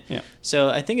 resilient. Yeah. So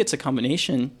I think it's a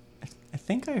combination. I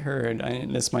think I heard,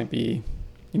 you might be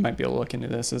able to look into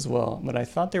this as well, but I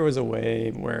thought there was a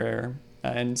way where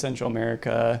in Central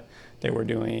America they were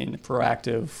doing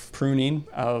proactive pruning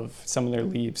of some of their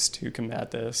leaves to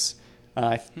combat this.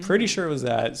 I'm pretty sure it was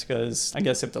that because I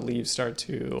guess if the leaves start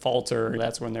to falter,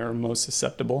 that's when they're most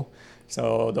susceptible.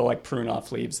 So they'll like prune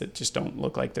off leaves that just don't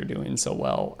look like they're doing so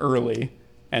well early.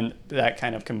 And that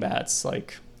kind of combats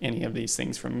like any of these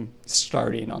things from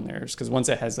starting on theirs, because once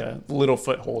it has a little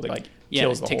foothold, it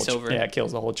kills the whole tree. Yeah, it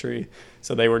kills the whole tree.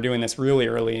 So they were doing this really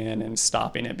early in and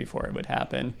stopping it before it would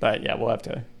happen. But yeah, we'll have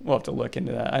to look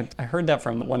into that. I heard that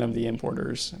from one of the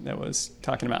importers that was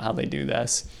talking about how they do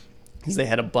this, because they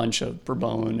had a bunch of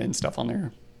Bourbon and stuff on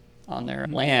their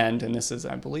land, and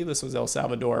I believe this was El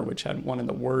Salvador, which had one of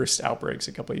the worst outbreaks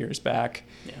a couple of years back,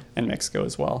 and Mexico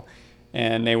as well.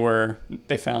 And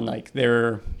they found like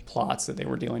their plots that they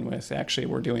were dealing with actually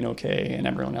were doing okay, and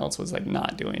everyone else was like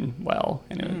not doing well.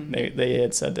 And they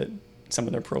had said that some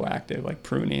of their proactive like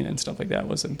pruning and stuff like that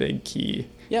was a big key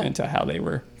into how they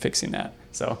were fixing that.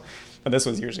 So But this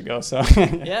was years ago, so.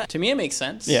 Yeah, to me it makes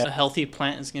sense. Yeah. A healthy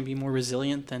plant is going to be more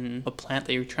resilient than a plant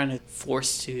that you're trying to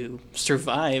force to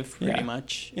survive, pretty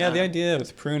much. Yeah, the idea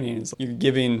with pruning is you're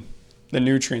giving the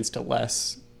nutrients to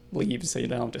less leaves, so you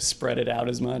don't have to spread it out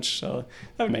as much. So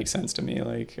that would make sense to me.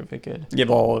 Like if it could give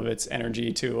all of its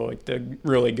energy to like the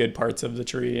really good parts of the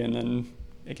tree, and then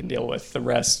it can deal with the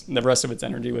rest of its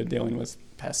energy with dealing with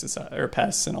pesticide or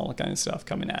pests and all that kind of stuff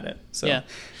coming at it. So yeah,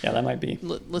 that might be.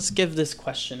 Let's give this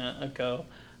question a go.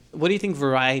 What do you think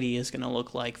variety is going to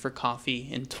look like for coffee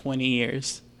in 20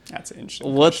 years? That's an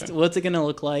interesting question. What's it going to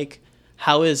look like?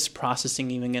 How is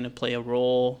processing even going to play a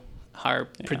role? How are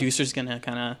producers going to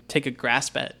kind of take a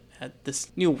grasp at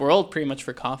this new world pretty much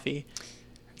for coffee?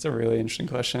 It's a really interesting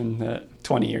question.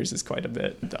 20 years is quite a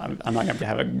bit. I'm not going to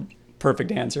have a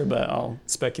perfect answer, but I'll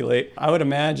speculate. I would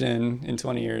imagine in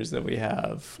 20 years that we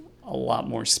have a lot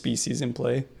more species in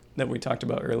play that we talked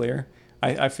about earlier.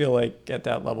 I feel like at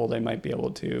that level they might be able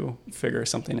to figure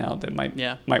something out that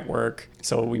might work.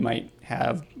 So we might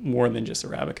have more than just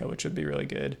Arabica, which would be really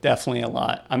good. Definitely a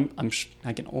lot.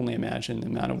 I can only imagine the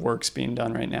amount of work's being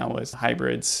done right now with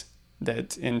hybrids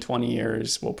that in 20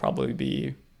 years will probably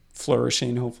be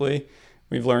flourishing, hopefully.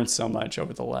 We've learned so much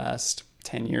over the last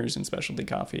 10 years in specialty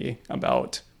coffee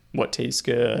about what tastes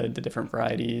good, the different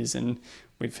varieties, and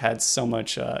we've had so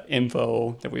much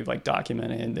info that we've like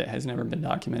documented that has never been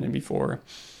documented before.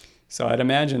 So I'd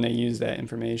imagine they use that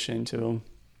information to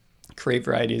create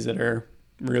varieties that are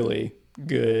really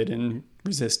good and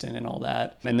resistant and all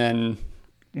that. And then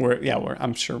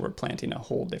I'm sure we're planting a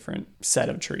whole different set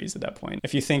of trees at that point.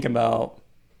 If you think about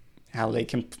how they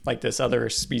can, like this other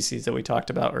species that we talked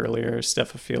about earlier,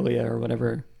 Stephophilia or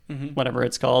whatever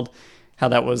it's called, how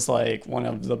that was like one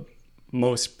of the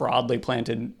most broadly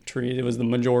planted trees. It was the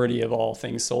majority of all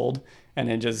things sold, and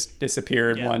it just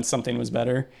disappeared once something was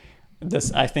better.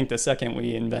 I think the second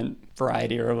we invent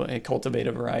variety or cultivate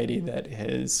a variety that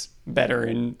is better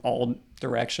in all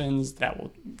directions, that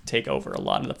will take over a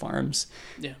lot of the farms.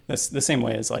 Yeah, that's the same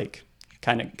way as like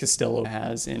kind of Castillo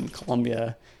has in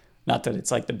Colombia. Not that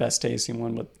it's like the best tasting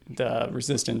one, but the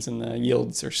resistance and the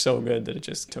yields are so good that it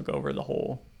just took over the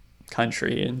whole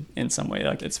country in some way.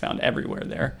 Like it's found everywhere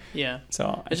there. Yeah.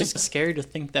 So it's just scary to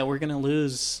think that we're going to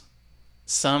lose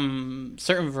some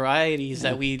certain varieties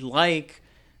that we like.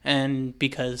 And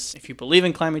because if you believe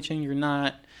in climate change or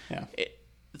not,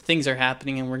 things are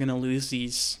happening and we're going to lose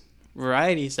these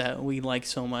varieties that we like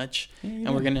so much.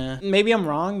 And we're going to, maybe I'm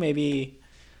wrong. Maybe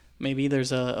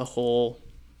there's a whole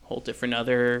different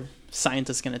other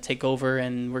scientist going to take over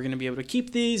and we're going to be able to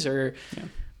keep these, or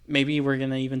maybe we're going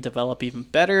to even develop even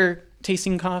better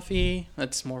tasting coffee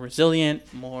that's more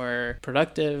resilient, more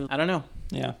productive. I don't know.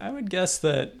 Yeah. I would guess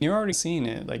that you're already seeing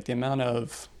it. Like the amount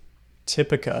of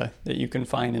Typica that you can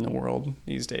find in the world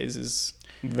these days is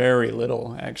very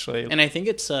little, actually. And I think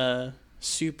it's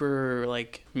super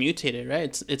like mutated,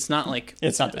 right? It's not like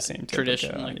it's not the same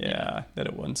tradition that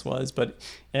it once was. But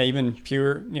yeah, even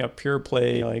pure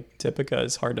play like Typica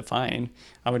is hard to find.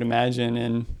 I would imagine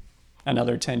in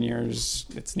another 10 years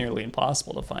it's nearly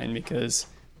impossible to find because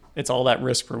it's all that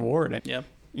risk reward. Yep.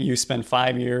 You spend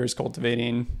 5 years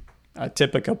cultivating a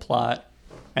Typica plot,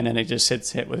 and then it just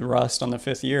hit with rust on the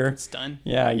 5th year. It's done.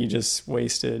 Yeah, you just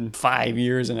wasted 5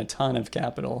 years and a ton of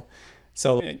capital.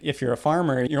 So if you're a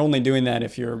farmer, you're only doing that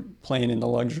if you're playing in the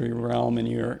luxury realm and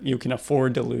you can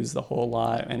afford to lose the whole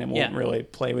lot, and it won't really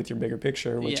play with your bigger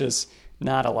picture, which is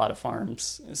not a lot of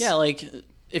farms. Yeah, like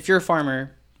if you're a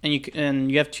farmer and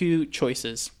you have two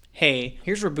choices. Hey,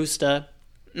 here's Robusta,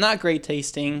 not great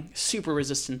tasting, super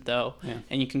resistant though,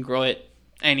 and you can grow it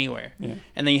anywhere. Yeah.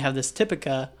 And then you have this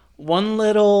Typica, one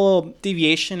little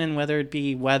deviation in whether it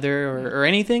be weather or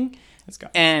anything, it's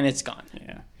gone. And it's gone.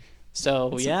 Yeah.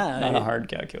 So it's not a hard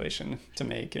calculation to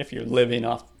make if you're living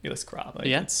off this crop. Like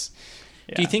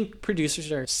Do you think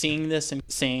producers are seeing this and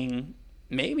saying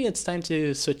maybe it's time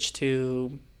to switch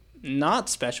to not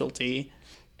specialty,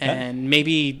 and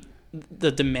maybe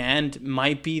the demand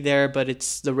might be there, but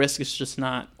the risk is just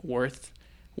not worth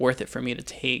it for me to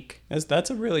take? That's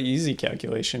a really easy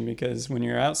calculation, because when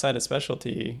you're outside of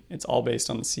specialty, it's all based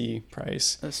on the C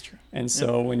price. That's true. And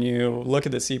so when you look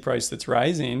at the C price that's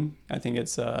rising, I think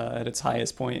it's at its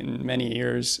highest point in many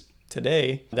years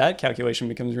today, that calculation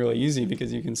becomes really easy,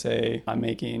 because you can say I'm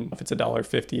making, if it's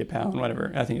 $1.50 a pound,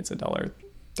 whatever, I think it's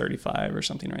 $1.35 or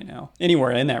something right now,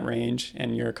 anywhere in that range,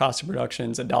 and your cost of production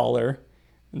is $1,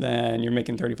 then you're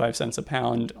making 35 cents a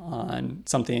pound on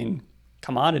something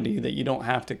commodity that you don't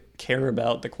have to care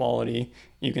about the quality.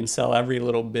 You can sell every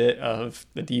little bit of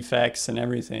the defects and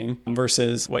everything,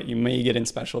 versus what you may get in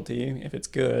specialty if it's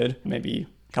good, maybe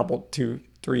a couple, $2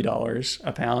 $3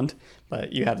 a pound,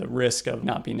 but you have the risk of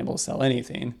not being able to sell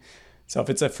anything. So if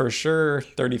it's a for sure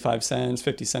 35 cents,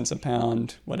 50 cents a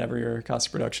pound, whatever your cost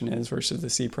of production is versus the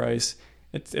C price,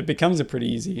 it becomes a pretty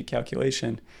easy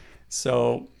calculation.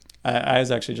 So I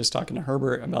was actually just talking to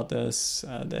Herbert about this,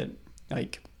 that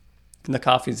like the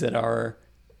coffees that are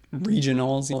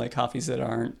regionals, like coffees that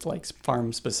aren't like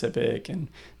farm specific, and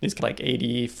these like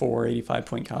 84, 85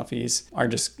 point coffees are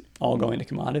just all going to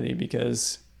commodity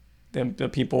because the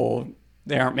people,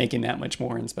 they aren't making that much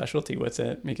more in specialty with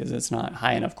it because it's not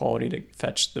high enough quality to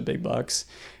fetch the big bucks.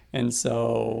 And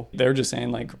so they're just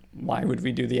saying, like, why would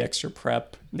we do the extra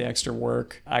prep, the extra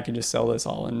work? I could just sell this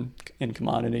all in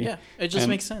commodity. Yeah, it just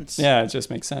makes sense. Yeah, it just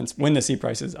makes sense. When the C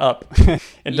price is up,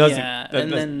 it doesn't. Yeah,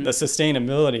 the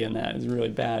sustainability in that is really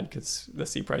bad because the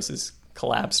C price has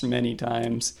collapsed many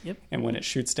times. Yep. And when it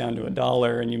shoots down to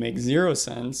 $1 and you make 0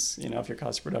 cents, if your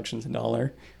cost of production is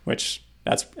 $1, which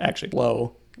that's actually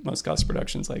low. Most cost of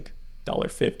production is like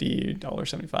 $1.50,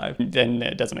 $1.75, then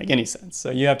it doesn't make any sense. So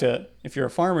you have to, if you're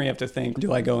a farmer, you have to think,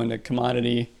 do I go into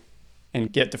commodity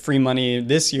and get the free money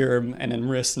this year and then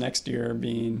risk next year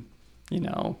being,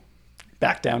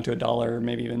 back down to $1,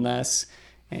 maybe even less?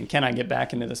 And can I get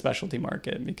back into the specialty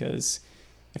market? Because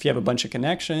if you have a bunch of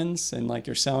connections and like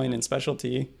you're selling in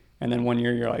specialty, and then one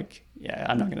year you're like, yeah,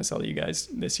 I'm not going to sell to you guys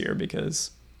this year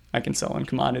because I can sell in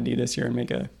commodity this year and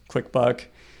make a quick buck,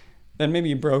 then maybe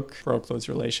you broke those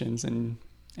relations and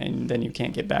then you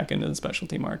can't get back into the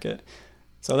specialty market.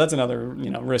 So that's another,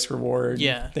 risk reward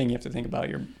thing you have to think about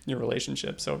your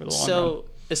relationships over the long run. So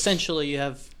essentially you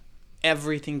have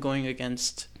everything going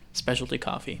against specialty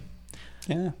coffee.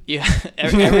 Yeah. Yeah.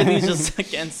 Everything's just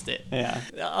against it. Yeah.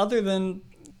 Other than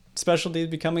specialty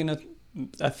becoming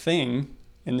a thing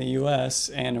in the US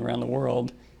and around the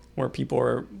world where people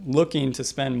are looking to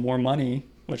spend more money,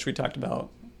 which we talked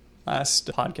about last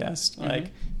podcast,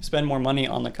 like spend more money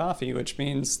on the coffee, which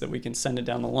means that we can send it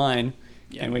down the line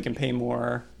and we can pay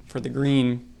more for the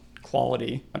green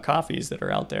quality of coffees that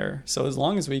are out there. So as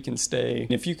long as we can stay,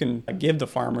 if you can give the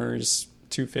farmers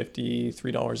 $2.50,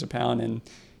 $3 a pound, and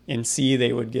in C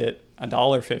they would get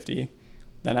 $1.50,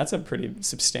 then that's a pretty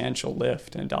substantial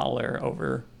lift. $1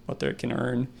 over what they can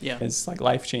earn is like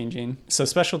life changing. So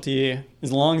specialty,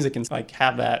 as long as it can like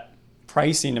have that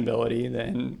pricing ability,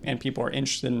 then and people are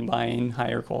interested in buying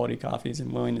higher quality coffees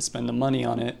and willing to spend the money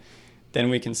on it, then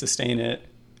we can sustain it.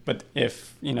 But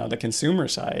if the consumer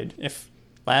side, if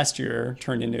last year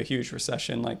turned into a huge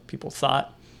recession like people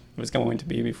thought it was going to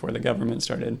be before the government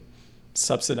started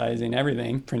subsidizing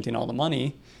everything, printing all the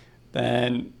money,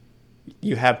 then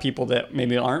you have people that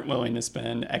maybe aren't willing to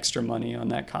spend extra money on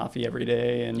that coffee every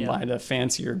day and buy the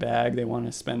fancier bag. They want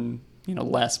to spend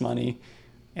less money.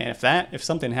 And if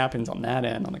something happens on that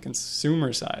end, on the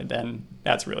consumer side, then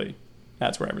that's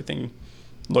where everything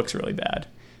looks really bad.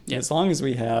 Yeah. As long as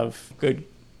we have good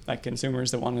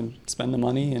consumers that want to spend the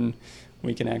money and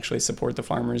we can actually support the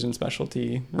farmers in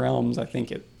specialty realms, I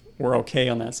think we're okay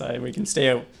on that side. We can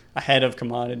stay ahead of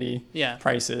commodity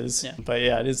prices. Yeah. But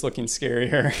it is looking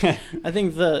scarier. I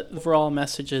think the overall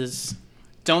message is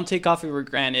don't take coffee for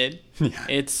granted. Yeah.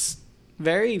 It's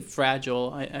very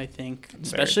fragile, I think,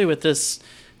 especially with this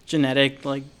genetic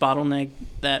bottleneck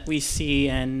that we see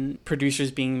and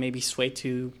producers being maybe swayed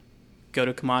to go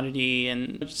to commodity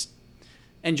and just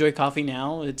enjoy coffee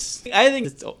now. I think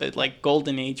it's like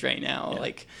golden age right now.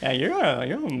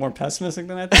 You're more pessimistic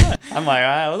than I thought. I'm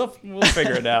like, we'll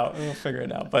figure it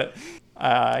out. But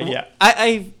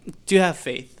I do have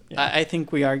faith. Yeah. I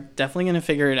think we are definitely going to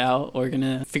figure it out. We're going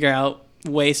to figure out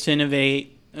ways to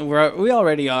innovate. We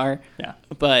already are. Yeah.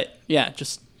 But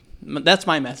just that's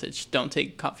my message. Don't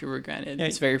take coffee for granted.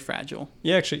 It's very fragile.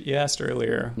 You asked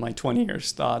earlier my 20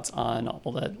 years thoughts on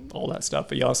all that stuff,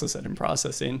 but you also said in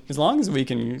processing. As long as we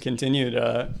can continue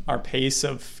our pace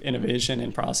of innovation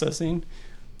in processing,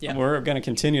 we're going to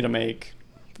continue to make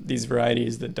these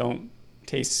varieties that don't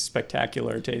taste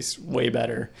spectacular, taste way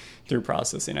better through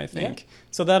processing, I think. Yeah.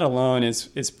 So that alone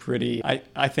is pretty,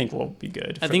 I think will be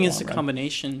good. I think it's a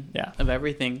combination of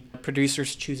everything.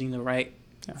 Producers choosing the right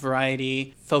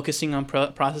variety, focusing on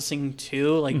processing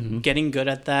too, getting good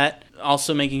at that.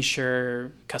 Also making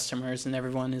sure customers and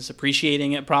everyone is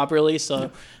appreciating it properly so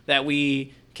that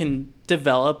we can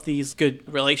develop these good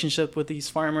relationship with these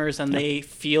farmers and they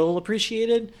feel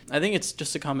appreciated. I think it's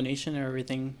just a combination of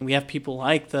everything. We have people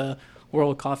like the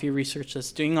World Coffee Research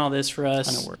that's doing all this for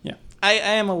us. I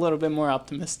am a little bit more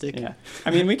optimistic. Yeah.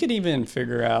 I mean, we could even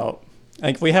figure out,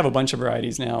 we have a bunch of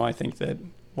varieties now, I think, that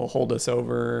will hold us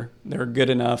over. They're good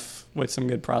enough with some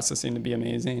good processing to be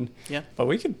amazing. Yeah.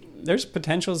 But there's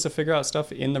potentials to figure out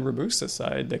stuff in the Robusta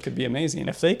side that could be amazing.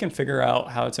 If they can figure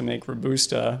out how to make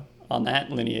Robusta on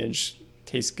that lineage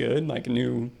taste good, like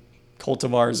new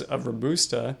cultivars of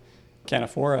Robusta,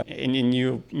 Canephora, and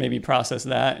you maybe process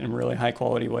that in really high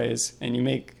quality ways, and you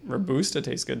make Robusta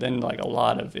taste good, then like a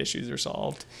lot of issues are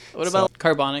solved. What about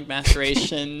carbonic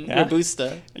maceration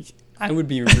Robusta? I would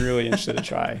be really interested to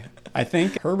try. I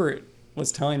think Herbert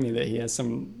was telling me that he has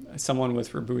someone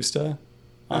with Robusta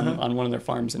on one of their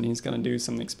farms, and he's going to do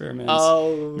some experiments.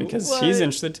 Oh, because what? he's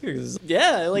interested too.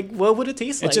 Yeah, like what would it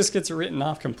taste like? It just gets written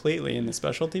off completely in the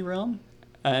specialty realm.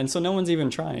 And so no one's even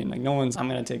trying. Like no one's, I'm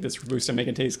going to take this Robusta and make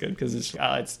it taste good because there's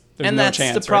and no that's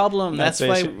chance. The problem. Right? That's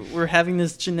why we're having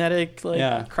this genetic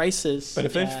crisis. But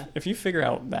if you figure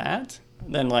out that,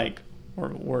 then like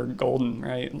we're golden,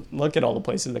 right? Look at all the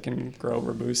places that can grow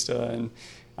Robusta, and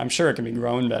I'm sure it can be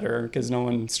grown better because no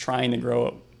one's trying to grow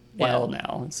it well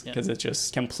now. It's because it's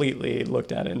just completely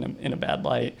looked at in a bad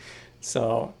light.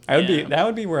 So that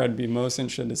would be where I'd be most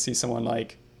interested to see someone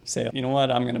like say, you know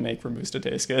what, I'm going to make Robusta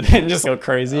taste good and just go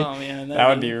crazy. Oh, man. That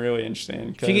would be really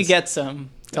interesting. If you could get some,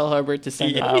 tell Herbert to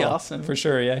send it. That'd be awesome. For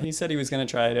sure, yeah. He said he was going to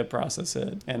try to process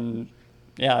it. And,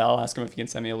 yeah, I'll ask him if he can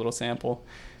send me a little sample.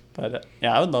 But,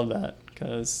 I would love that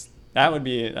because that'd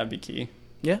be key.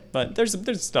 Yeah. But there's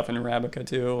stuff in Arabica,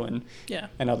 too,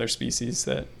 and other species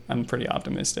that I'm pretty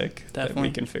optimistic that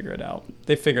we can figure it out.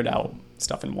 They figured out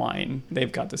stuff in wine.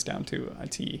 They've got this down to a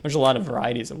T. There's a lot of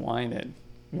varieties of wine that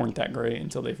weren't that great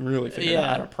until they've really figured out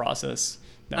how to process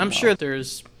them. I'm sure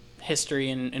there's history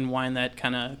in wine that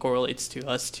kind of correlates to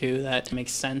us too, that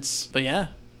makes sense. But yeah,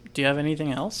 do you have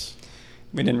anything else?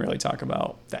 We didn't really talk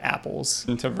about the apples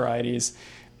into varieties,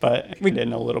 but we did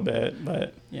in a little bit.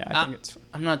 But yeah, I think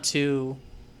I'm not too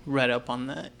read up on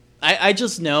that. I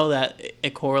just know that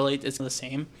it correlates. It's the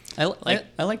same. I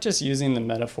like just using the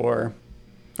metaphor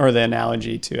or the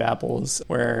analogy to apples,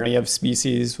 where you have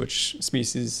species, which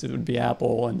species would be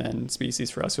apple, and then species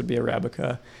for us would be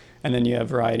Arabica. And then you have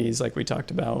varieties like we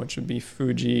talked about, which would be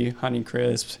Fuji,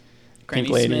 Honeycrisp, Pink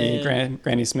Lady,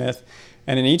 Granny Smith.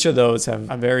 And in each of those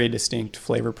have a very distinct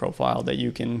flavor profile that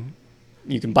you can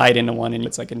bite into one and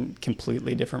it's like a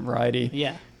completely different variety.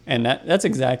 Yeah. And that's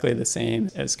exactly the same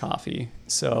as coffee.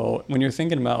 So when you're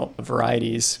thinking about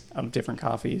varieties of different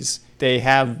coffees, they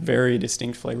have very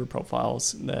distinct flavor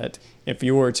profiles that if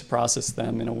you were to process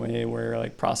them in a way where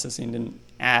like processing didn't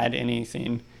add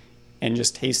anything and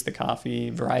just taste the coffee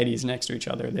varieties next to each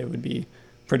other, they would be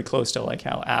pretty close to like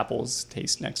how apples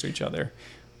taste next to each other.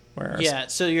 Yeah,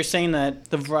 so you're saying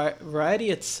that the variety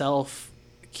itself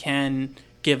can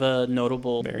give a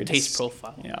notable taste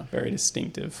profile. Yeah, very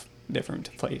distinctive, different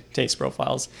taste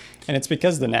profiles. And it's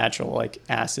because the natural like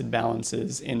acid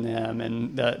balances in them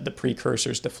and the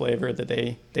precursors to flavor that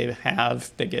they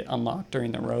have, they get unlocked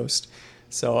during the roast.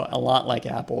 So a lot like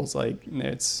apples, like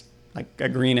it's like a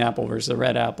green apple versus a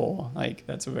red apple, like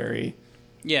that's a very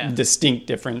distinct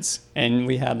difference. And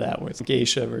we have that with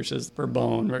Geisha versus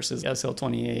Bourbon versus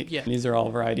SL28. Yeah. These are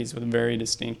all varieties with very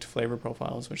distinct flavor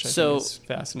profiles, which I think is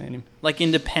fascinating. Like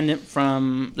independent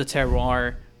from the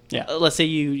terroir, let's say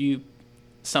you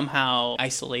somehow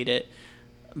isolate it,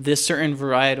 this certain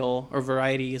varietal or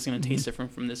variety is going to taste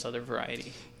different from this other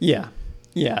variety. Yeah,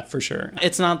 for sure.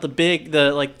 It's not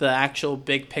the actual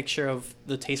big picture of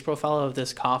the taste profile of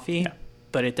this coffee,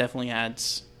 but it definitely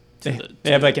adds to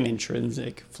they have like an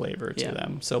intrinsic flavor to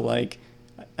them. So like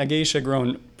a geisha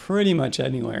grown pretty much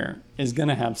anywhere is going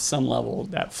to have some level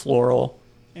of that floral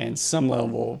and some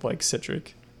level of like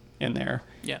citric in there.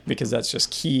 Yeah. Because that's just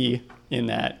key in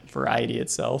that variety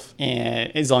itself.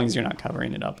 And as long as you're not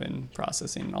covering it up in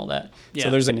processing and all that. Yeah. So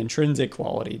there's an intrinsic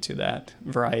quality to that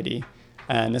variety.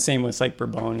 And the same with like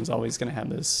Bourbon is always going to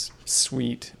have this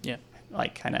sweet,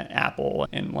 like kind of apple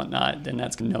and whatnot. And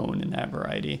that's known in that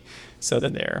variety. So they're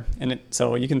there. And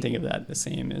so you can think of that the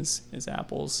same as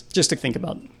apples. Just to think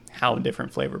about how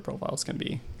different flavor profiles can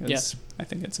be. Because I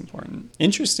think it's important.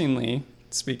 Interestingly,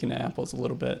 speaking of apples a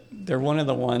little bit, they're one of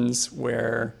the ones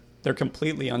where they're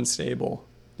completely unstable.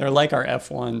 They're like our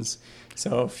F1s.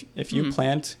 So if you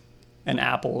plant an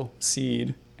apple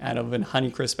seed out of a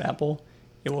Honeycrisp apple,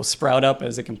 it will sprout up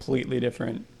as a completely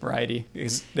different variety.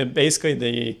 Because basically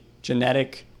the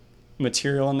genetic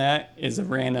material in that is a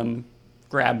random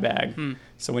grab bag.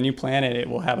 So when you plant it, it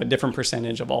will have a different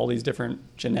percentage of all these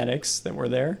different genetics that were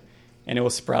there, and it will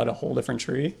sprout a whole different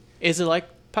tree. Is it like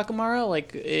Pacamara?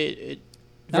 Like it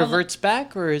reverts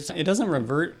back, or is it doesn't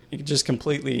revert? It's just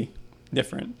completely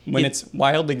different. When it's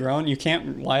wildly grown, you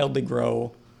can't wildly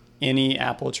grow any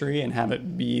apple tree and have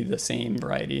it be the same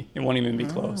variety. It won't even be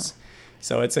close.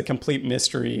 So it's a complete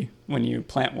mystery when you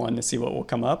plant one to see what will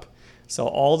come up. So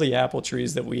all the apple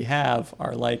trees that we have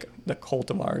are like the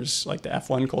cultivars, like the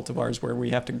F1 cultivars, where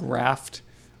we have to graft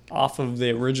off of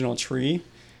the original tree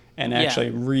and actually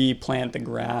replant the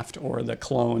graft or the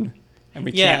clone. And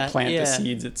we can't plant the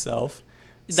seeds itself.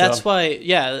 That's why,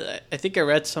 I think I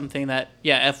read something that,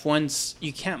 F1s,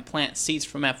 you can't plant seeds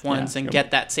from F1s and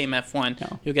get that same F1.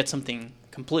 No. You'll get something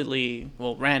completely,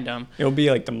 random. It'll be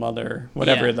like the mother,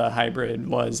 whatever the hybrid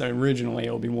was originally.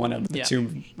 It'll be one of the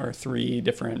 2 or 3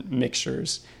 different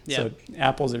mixtures. So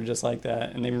apples are just like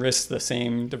that, and they risk the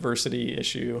same diversity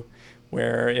issue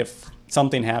where if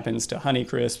something happens to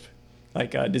Honeycrisp,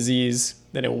 like a disease,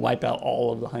 that it will wipe out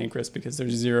all of the Honeycrisp because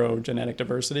there's 0 genetic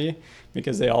diversity,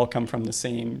 because they all come from the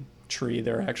same tree.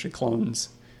 They're actually clones,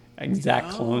 exact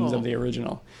clones of the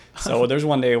original. So there's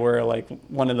one day where like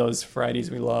one of those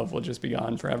varieties we love will just be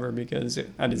gone forever because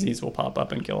a disease will pop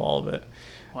up and kill all of it.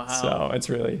 Wow. So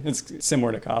it's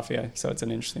similar to coffee. So it's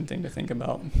an interesting thing to think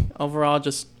about. Overall,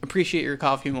 just appreciate your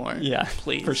coffee more. Yeah,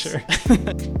 please. For sure.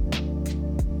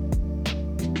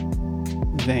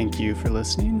 Thank you for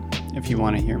listening. If you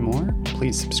want to hear more,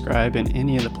 please subscribe in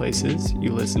any of the places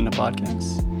you listen to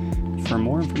podcasts. For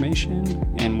more information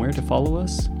and where to follow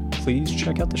us, please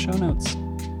check out the show notes.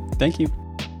 Thank you.